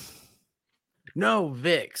 Vaseline. No,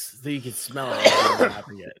 Vicks, so you can smell it while you're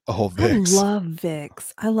unwrapping it. Oh, I Vicks. love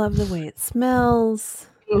Vicks. I love the way it smells.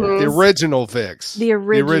 The original Vicks. The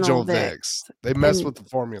original Vicks. They mess And- with the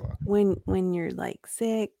formula. When you're like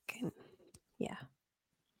sick, and yeah,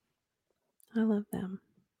 I love them.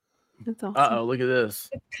 That's awesome. Uh-oh, look at this.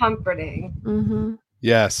 It's comforting. Mm-hmm.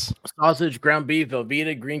 Yes. Sausage, ground beef,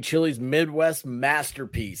 Velveeta, green chilies, Midwest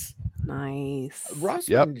masterpiece. Nice.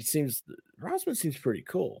 Rossman seems pretty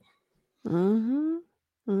cool. Mm-hmm.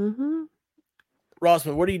 Mm-hmm.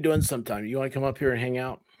 Rossman, what are you doing sometime? You want to come up here and hang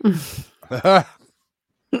out?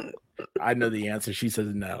 I know the answer. She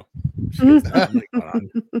says no. She goes, "No." I'm like, "Hold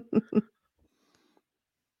on."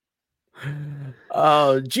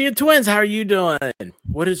 Oh, Gia Twins, how are you doing?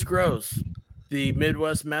 What is gross? The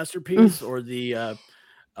Midwest masterpiece or the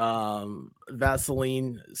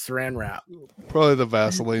Vaseline saran wrap? Probably the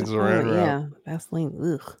Vaseline's around. Yeah,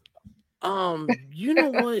 Vaseline. Ugh. You know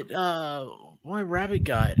what? My rabbit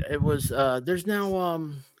guide. It was there's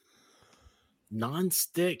now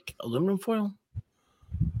non-stick aluminum foil.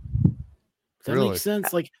 Does that Really? make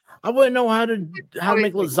sense? Like I wouldn't know how to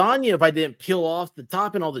make lasagna if I didn't peel off the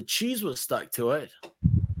top and all the cheese was stuck to it.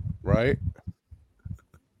 Right?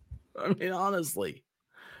 I mean, honestly,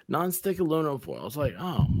 non-stick aluminum foil. I was like,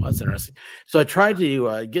 oh, that's interesting. So I tried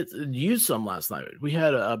to use some last night. We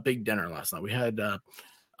had a big dinner last night. We had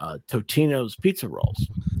Totino's pizza rolls.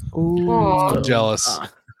 Ooh. Aw. So, Jealous.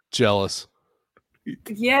 Jealous.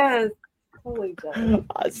 Yes. Holy God.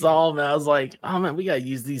 I saw them and I was like, oh man, we gotta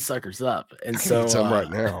use these suckers up. And I can so eat some right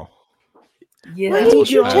now. Yeah. Why did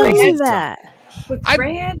you I tell think me it's- that? With I-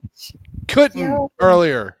 ranch. Couldn't Yeah.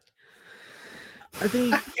 earlier. I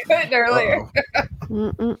think Couldn't earlier.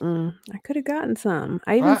 Mm-mm-mm. I could have gotten some.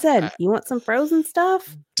 I even I- said, "You want some frozen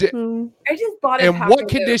stuff?" Di- Mm, I just bought it. And half what of it.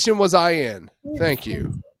 condition was I in? Thank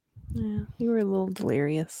you. yeah, you were a little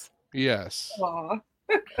delirious. Yes. Aw.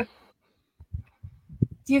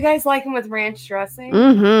 Do you guys like them with ranch dressing?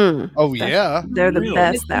 Mm-hmm. Oh yeah. They're the Really?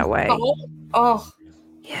 best that way. Oh,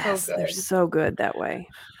 Yes, they're good. so good that way.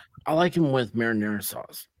 I like them with marinara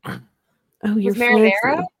sauce. Oh, you're marinara?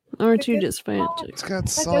 fancy. Aren't you just fancy? It's got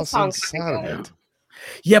does sauce sound inside good. of it.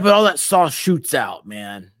 Yeah, but all that sauce shoots out,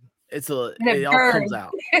 man. And it It all comes burns.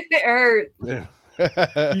 out. it hurts.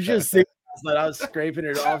 Yeah. You should see last night I was scraping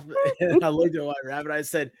it off and I looked at White Rabbit. I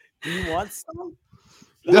said, "Do you want some?"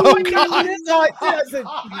 Oh, my God. That's how I did. I said,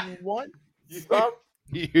 "Do you want some?"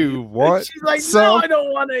 You And want she's like, some? "No, I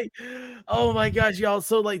don't want to." Oh my gosh, y'all!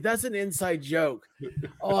 So like, that's an inside joke.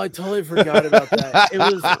 Oh, I totally forgot about that.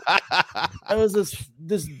 It was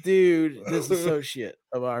this dude, this associate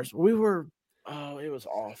of ours. We were, oh, it was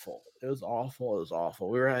awful. It was awful. It was awful.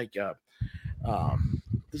 We were like,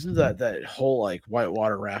 this is that whole like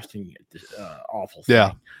whitewater rafting, awful thing.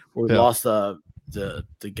 Yeah. where we Yeah. lost the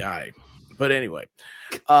guy. But anyway,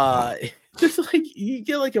 there's like you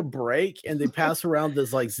get like a break, and they pass around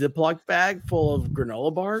this like Ziploc bag full of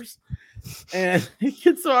granola bars, and he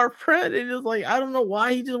gets to our friend, and it's like I don't know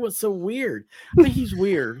why he just was so weird. I mean, he's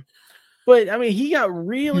weird, but I mean, he got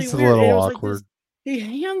really He's a weird. little and it was awkward. Like he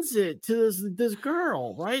hands it to this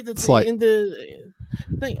girl, right? That's It's like- in the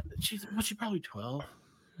thing. She's probably 12.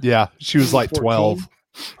 Yeah, she was like 14. 12.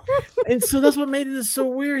 And so that's what made it so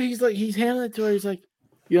weird. He's handing it to her. He's like,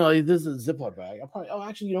 this is a Ziploc bag.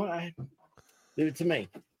 Actually, you know what? Leave it to me.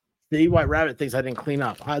 The white rabbit thinks I didn't clean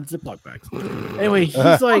up. I had Ziploc bags. Anyway,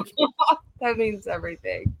 he's like, That means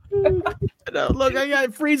everything. look, I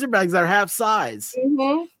got freezer bags that are half size.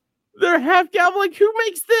 Mm-hmm. They're half gallon. Like, who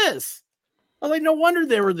makes this? I was like, no wonder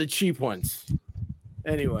they were the cheap ones.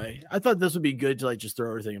 Anyway, I thought this would be good to like just throw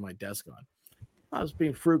everything in my desk on. I was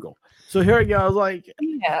being frugal. So here I go. I was like,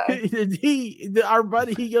 Yeah. our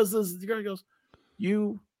buddy, he goes, this girl goes,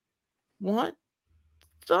 you want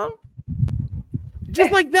some?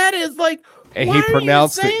 Just like that is like, And why he are you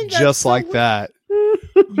pronounced saying it that just so like weird? that.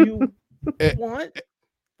 You Eh. want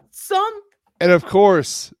some? And of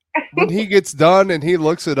course, when he gets done and he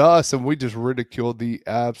looks at us and we just ridiculed the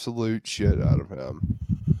absolute shit out of him.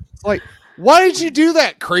 It's like, why did you do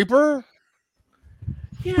that, creeper?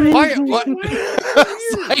 Yeah, Why, it's what, weird.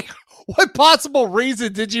 it's like, what possible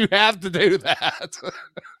reason did you have to do that?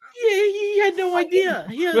 Yeah, he had no idea.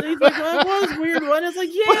 He's like, well, that was weird one. It's like,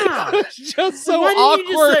 yeah. It's just so Why didn't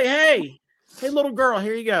you awkward. just say, hey, little girl,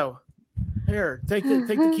 here you go. Here, take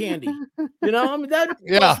the candy. You know, I mean that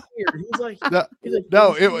Yeah. was weird. He's like, No, "Thank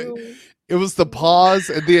no, you. it was the pause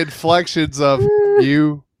and the inflections of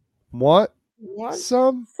you want What?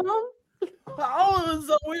 some? Some? Oh, it was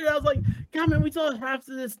so weird. I was like, God, man, we still have half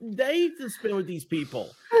of this day to spend with these people.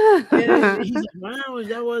 And he's like, wow,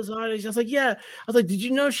 that was odd. I was like, yeah. I was like, did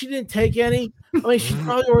you know she didn't take any? I mean, she's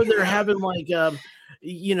probably over there having like,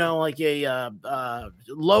 like a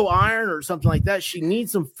low iron or something like that. She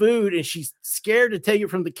needs some food, and she's scared to take it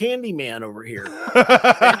from the candy man over here.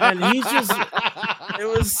 And he's just, it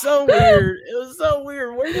was so weird. It was so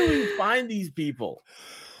weird. Where do we find these people?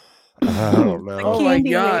 I don't know. Oh my Candy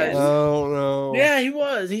God. man. Oh no. Yeah, he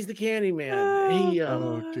was. He's the candy man. He,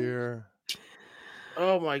 Oh dear.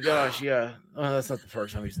 oh my gosh, yeah. Oh, that's not the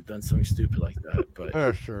first time he's done something stupid like that, but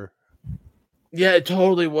Oh sure. yeah, it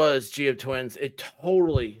totally was G of Twins. It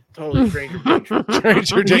totally Stranger Danger.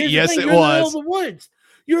 Stranger Danger. Here's the Yes, thing, it you're in the middle of was. the woods.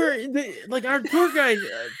 You're like our tour guide,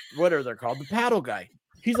 whatever they're called, the paddle guy.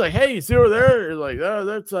 He's like, hey, you see over there? You're like, oh,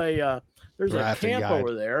 that's a there's a Rafting camp guide.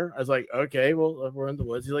 over there. I was like, okay, well, we're in the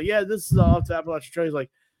woods. He's like, yeah, this is off the Appalachian Trail. He's like,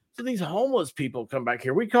 so these homeless people come back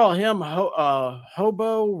here. We call him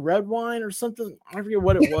hobo red wine or something. I forget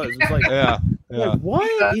what it was. It's like, Yeah. Yeah. like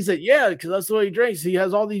what? He said, yeah, because that's what he drinks. He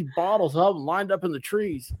has all these bottles of them lined up in the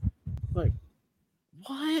trees. Like,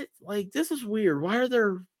 what? Like, this is weird. Why are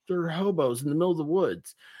there hobos in the middle of the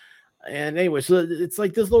woods? And anyway, so it's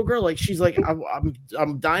like this little girl, like she's like,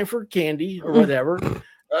 I'm dying for candy or whatever,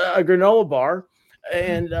 a granola bar,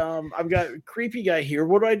 and I've got a creepy guy here.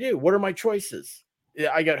 What do I do? What are my choices?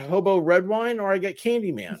 I got hobo red wine or I got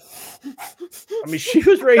Candyman. I mean, she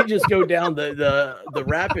was ready to just go down the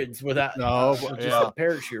rapids without just yeah. a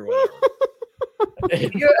parachute or whatever.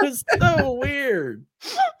 It was so weird.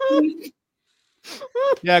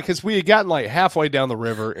 Yeah, because we had gotten like halfway down the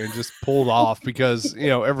river and just pulled off because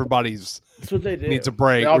everybody's That's what they do. needs a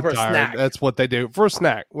break. They offer We're a tired. snack. That's what they do for a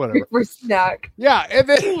snack, whatever. For snack. Yeah, and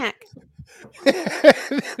then, Snack.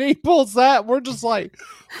 and then he pulls that. We're just like,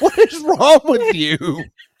 what is wrong with you?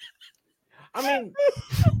 I mean,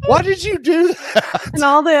 Why did you do that? And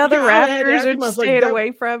all the other Yeah, I had to raptors ask are him, I was like, staying that-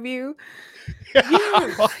 away from you.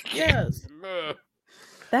 yes.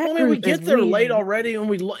 That I mean, we group is get there late weird. already, and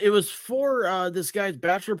it was for this guy's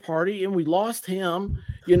bachelor party, and we lost him.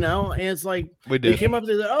 And it's like We they did. came up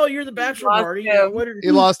to the, oh, you're the bachelor Lost party. him. What are- He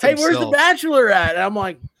lost hey, where's the himself. bachelor at? And I'm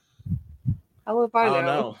like, I love I I don't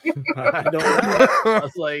know. know. I don't know. I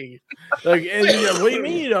was like and he's like, what do you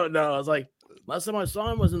mean you don't know? I was like, last time I saw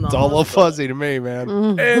him was in the It's all a little hospital. fuzzy to me, man.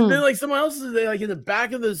 And Mhm. then like someone else is like in the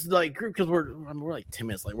back of this like group because we're like 10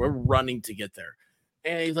 minutes late. We're running to get there.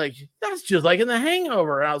 And he's like, that's just like in the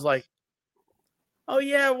Hangover. And I was like, oh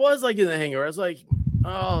yeah, it was like in the Hangover. I was like,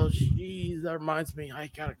 oh jeez, that reminds me, I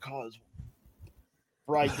gotta call his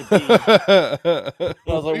bride to be. I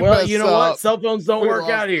was like, We well, messed you know what? up. Cell phones don't We work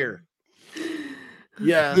lost out here.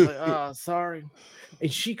 Yeah, I was like, oh, sorry.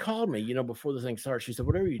 And she called me, before the thing started. She said,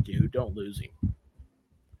 whatever you do, don't lose him.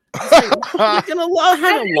 I was like, I'm not gonna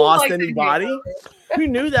haven't lost Like the anybody. Hangover. Who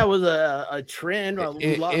knew that was a trend? Or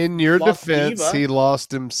In your lost defense, Diva. he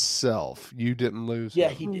lost himself. You didn't lose. Yeah,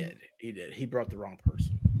 him. he did. He did. He brought the wrong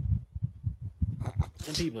person.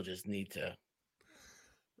 Some people just need to.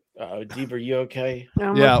 Deep, are you okay?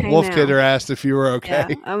 I'm Yeah, okay Wolf now. Kidder asked if you were okay.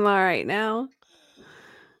 Yeah, I'm all right now.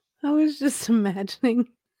 I was just imagining.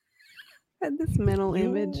 I had this mental You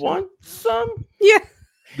image. want some? Yeah.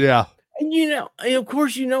 Yeah. And and of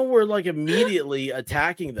course, we're like immediately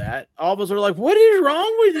attacking that. All of us are like, "What is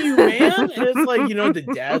wrong with you, man?" And it's like, the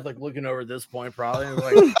dad's like looking over at this point, probably, and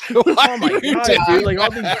like, "Oh my god, dude!" Like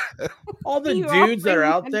all the You dudes that are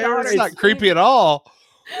offering out my there, It's not creepy at all.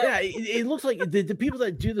 Yeah, it looks like the people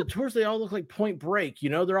that do the tours, they all look like Point Break.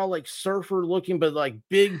 They're all like surfer looking, but like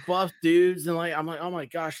big buff dudes, and like I'm like, oh my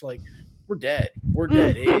gosh, like we're dead. We're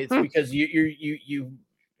dead. It's because you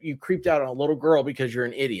creeped out on a little girl because you're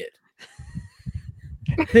an idiot.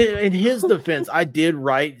 In his defense, I did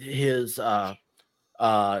write his Match.com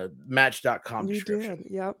You description.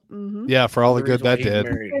 did. Yep. Mm-hmm. Yeah, for all the reason good why that he's did.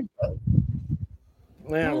 married.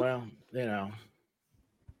 Yeah, well,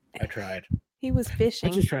 I tried. He was I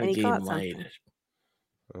fishing just trying and to he get caught him something. laid.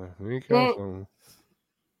 Here you go.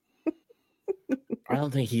 I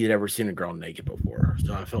don't think he had ever seen a girl naked before,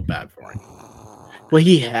 so I felt bad for him. Well,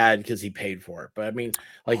 he had because he paid for it, but I mean,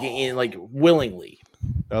 like willingly.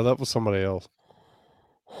 No, that was somebody else.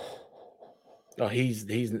 Oh, he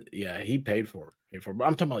paid for it. But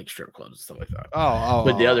I'm talking about like strip clubs and stuff like that. Oh,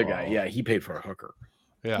 But the other guy, yeah, he paid for a hooker.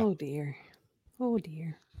 Yeah. Oh dear. Oh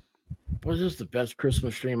dear. Was this the best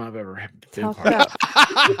Christmas stream I've ever been Talk part of?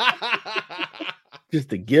 about Just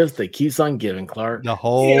the gift that keeps on giving, Clark. The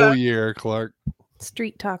whole year, Clark.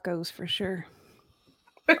 street tacos for sure.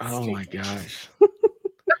 Oh my gosh.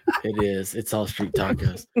 It is. It's all street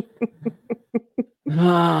tacos.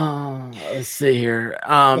 Oh, let's see here.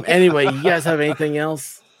 Anyway, you guys have anything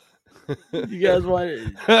else? You guys want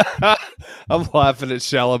to... I'm laughing at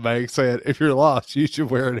Chalamet saying, if you're lost, you should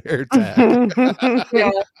wear an air tag.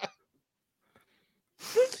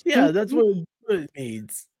 Yeah, that's what it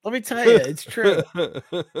means. Let me tell you, it's true.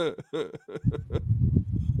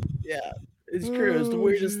 Yeah, it's true. It's the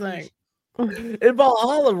weirdest thing. And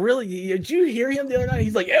Valhalla, really, did you hear him the other night?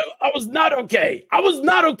 He's like, I was not okay. I was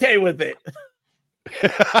not okay with it.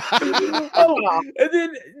 Oh, and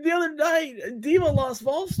then the other night, Diva lost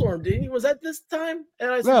Volstorm, didn't he? Was that this time?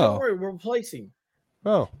 And I said, No. don't worry, we're replacing.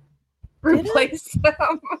 Oh, Replace them.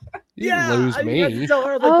 you didn't lose I had to me. tell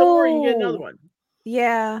her, like, don't worry, you get another one.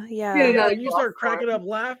 Yeah. Yeah. Yeah, like you start cracking up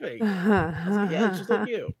laughing. I was like, yeah, it's just like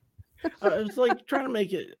you. It's like trying to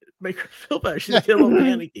make her feel better. She's getting a little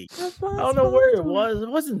panicky. I don't know where it was. It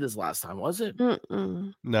wasn't this last time, was it? I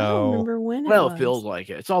don't No. remember when Well, it it feels was. like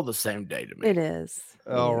it. It's all the same day to me. It is.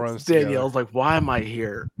 It all It is. runs together. Danielle's like, why am I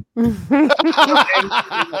here?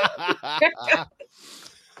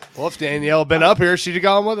 Well, if Danielle had been up here, she'd have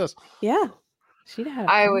gone with us. Yeah. She'd have.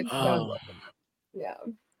 I would. Oh, Yeah.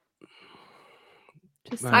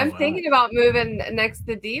 Just, Oh, I'm wow. thinking about moving next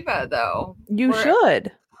to Diva, though. you We're-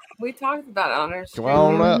 should. We talked about it on our stream.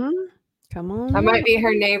 Come on up. Mhm. Come on. I up. might be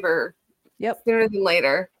her neighbor Yep. sooner than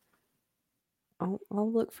later. I'll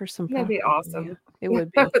look for some. That'd be property, yeah. awesome. It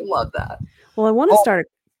would be. I would love that. Well, I want to start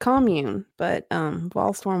a commune, but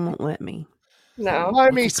Volstorm won't let me. No. Why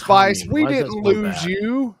me, What's a Spice? commune? We Why is that didn't so lose bad?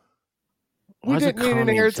 you. We Why is a didn't need an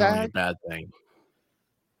commune air sound like a tag. bad thing?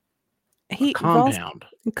 He Compound.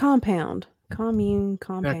 compound. Commune. Yeah,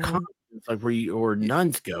 Compound. it's like where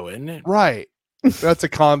nuns go, isn't it? Right. That's a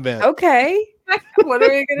convent. Okay. What are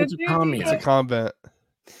we gonna What's a do? commune? It's a convent.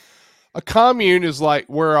 A commune is like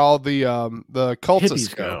where all the cultists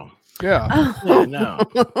Hippies go. go. Yeah. Yeah, no.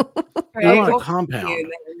 Right, I want a we'll compound. see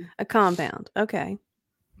you then. A compound. Okay.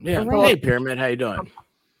 Yeah. Right. Hey, Pyramid, how you doing?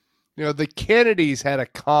 You know, the Kennedys had a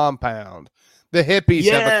compound. The hippies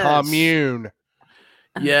have a Yes. commune.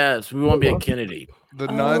 Yes, we want to be a Kennedy. The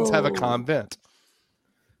nuns have a Oh. convent.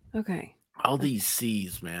 Okay. All these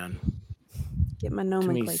C's, man. Get my Too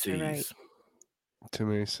many nomenclature right. C's. Too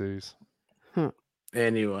many C's.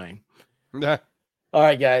 Anyway. Yeah. All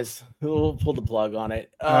right, guys. We'll pull the plug on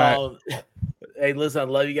it. All Hey, listen, I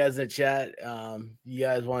love you guys in the chat. You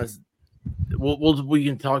guys want us? We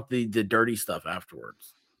can talk the dirty stuff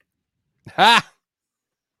afterwards. Ha!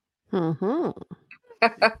 Mm-hmm.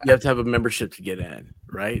 You have to have a membership to get in,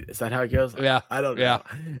 right? Is that how it goes? Yeah. I don't know. Yeah.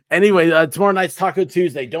 Anyway, tomorrow night's Taco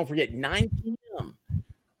Tuesday. Don't forget 9 p.m.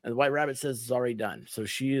 And the White Rabbit says it's already done, so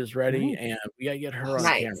she is ready, and we gotta get her on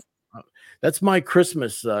Nice. camera. That's my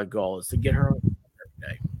Christmas goal, is to get her on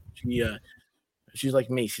camera every day. She's like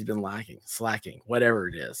me. She's been slacking, whatever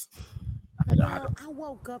it is. I don't know. I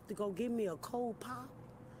woke up to go get me a cold pop,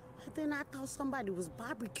 and then I thought somebody was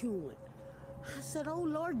barbecuing. I said, "Oh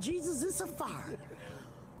Lord Jesus, it's a fire."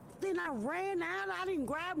 Then I ran out. I didn't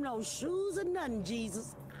grab no shoes or nothing,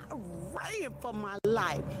 Jesus. I ran for my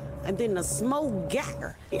life. And then the smoke got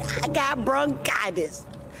her. I got bronchitis.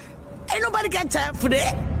 Ain't nobody got time for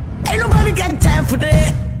that. Ain't nobody got time for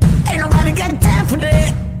that. Ain't nobody got time for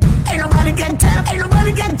that. Ain't nobody got time. Ain't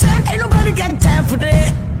nobody got time. Ain't nobody got time for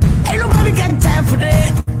that. Ain't nobody got time for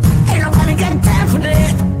that. Ain't nobody got time for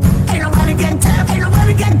that. Ain't nobody got time. Ain't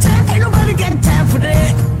nobody got time. Ain't nobody got time for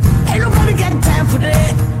that. Ain't nobody got time for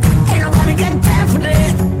that. Ain't nobody got time for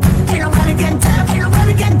that. Ain't nobody got time. Ain't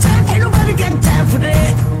nobody got time. Ain't nobody got time for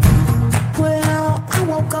that. Well, I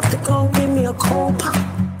woke up to go get me a cold pop.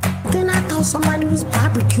 Then I thought somebody was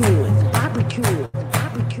barbecuing.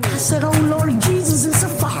 I said, oh Lord Jesus, it's a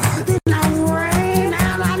fire. Then I ran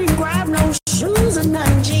out. I didn't grab no shoes or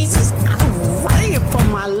nothing, Jesus. I ran for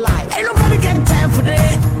my life. Ain't nobody got time for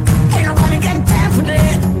that. Ain't nobody got time for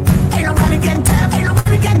that. Ain't nobody got time. Ain't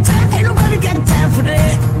nobody got time. Ain't nobody got time for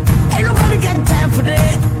that. Ain't nobody got time for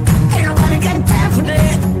that. Ain't nobody got time for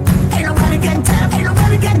that. Ain't nobody got time. Ain't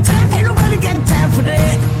nobody got time. Ain't nobody got time for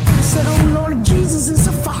that. I said, oh Lord Jesus, it's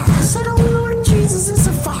a fire. I said, oh Lord Jesus, it's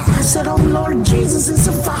a fire. I said, oh Lord Jesus, it's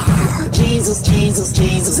a fire. Jesus, Jesus,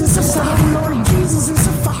 Jesus, it's a fire. I said, oh Lord Jesus, it's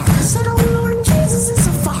a fire. I said, oh Lord Jesus, it's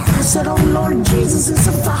a fire. I said, oh Lord Jesus, it's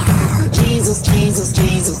a fire. Jesus, Jesus,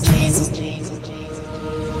 Jesus, Jesus, Jesus, Jesus.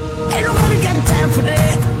 Ain't nobody got time for that.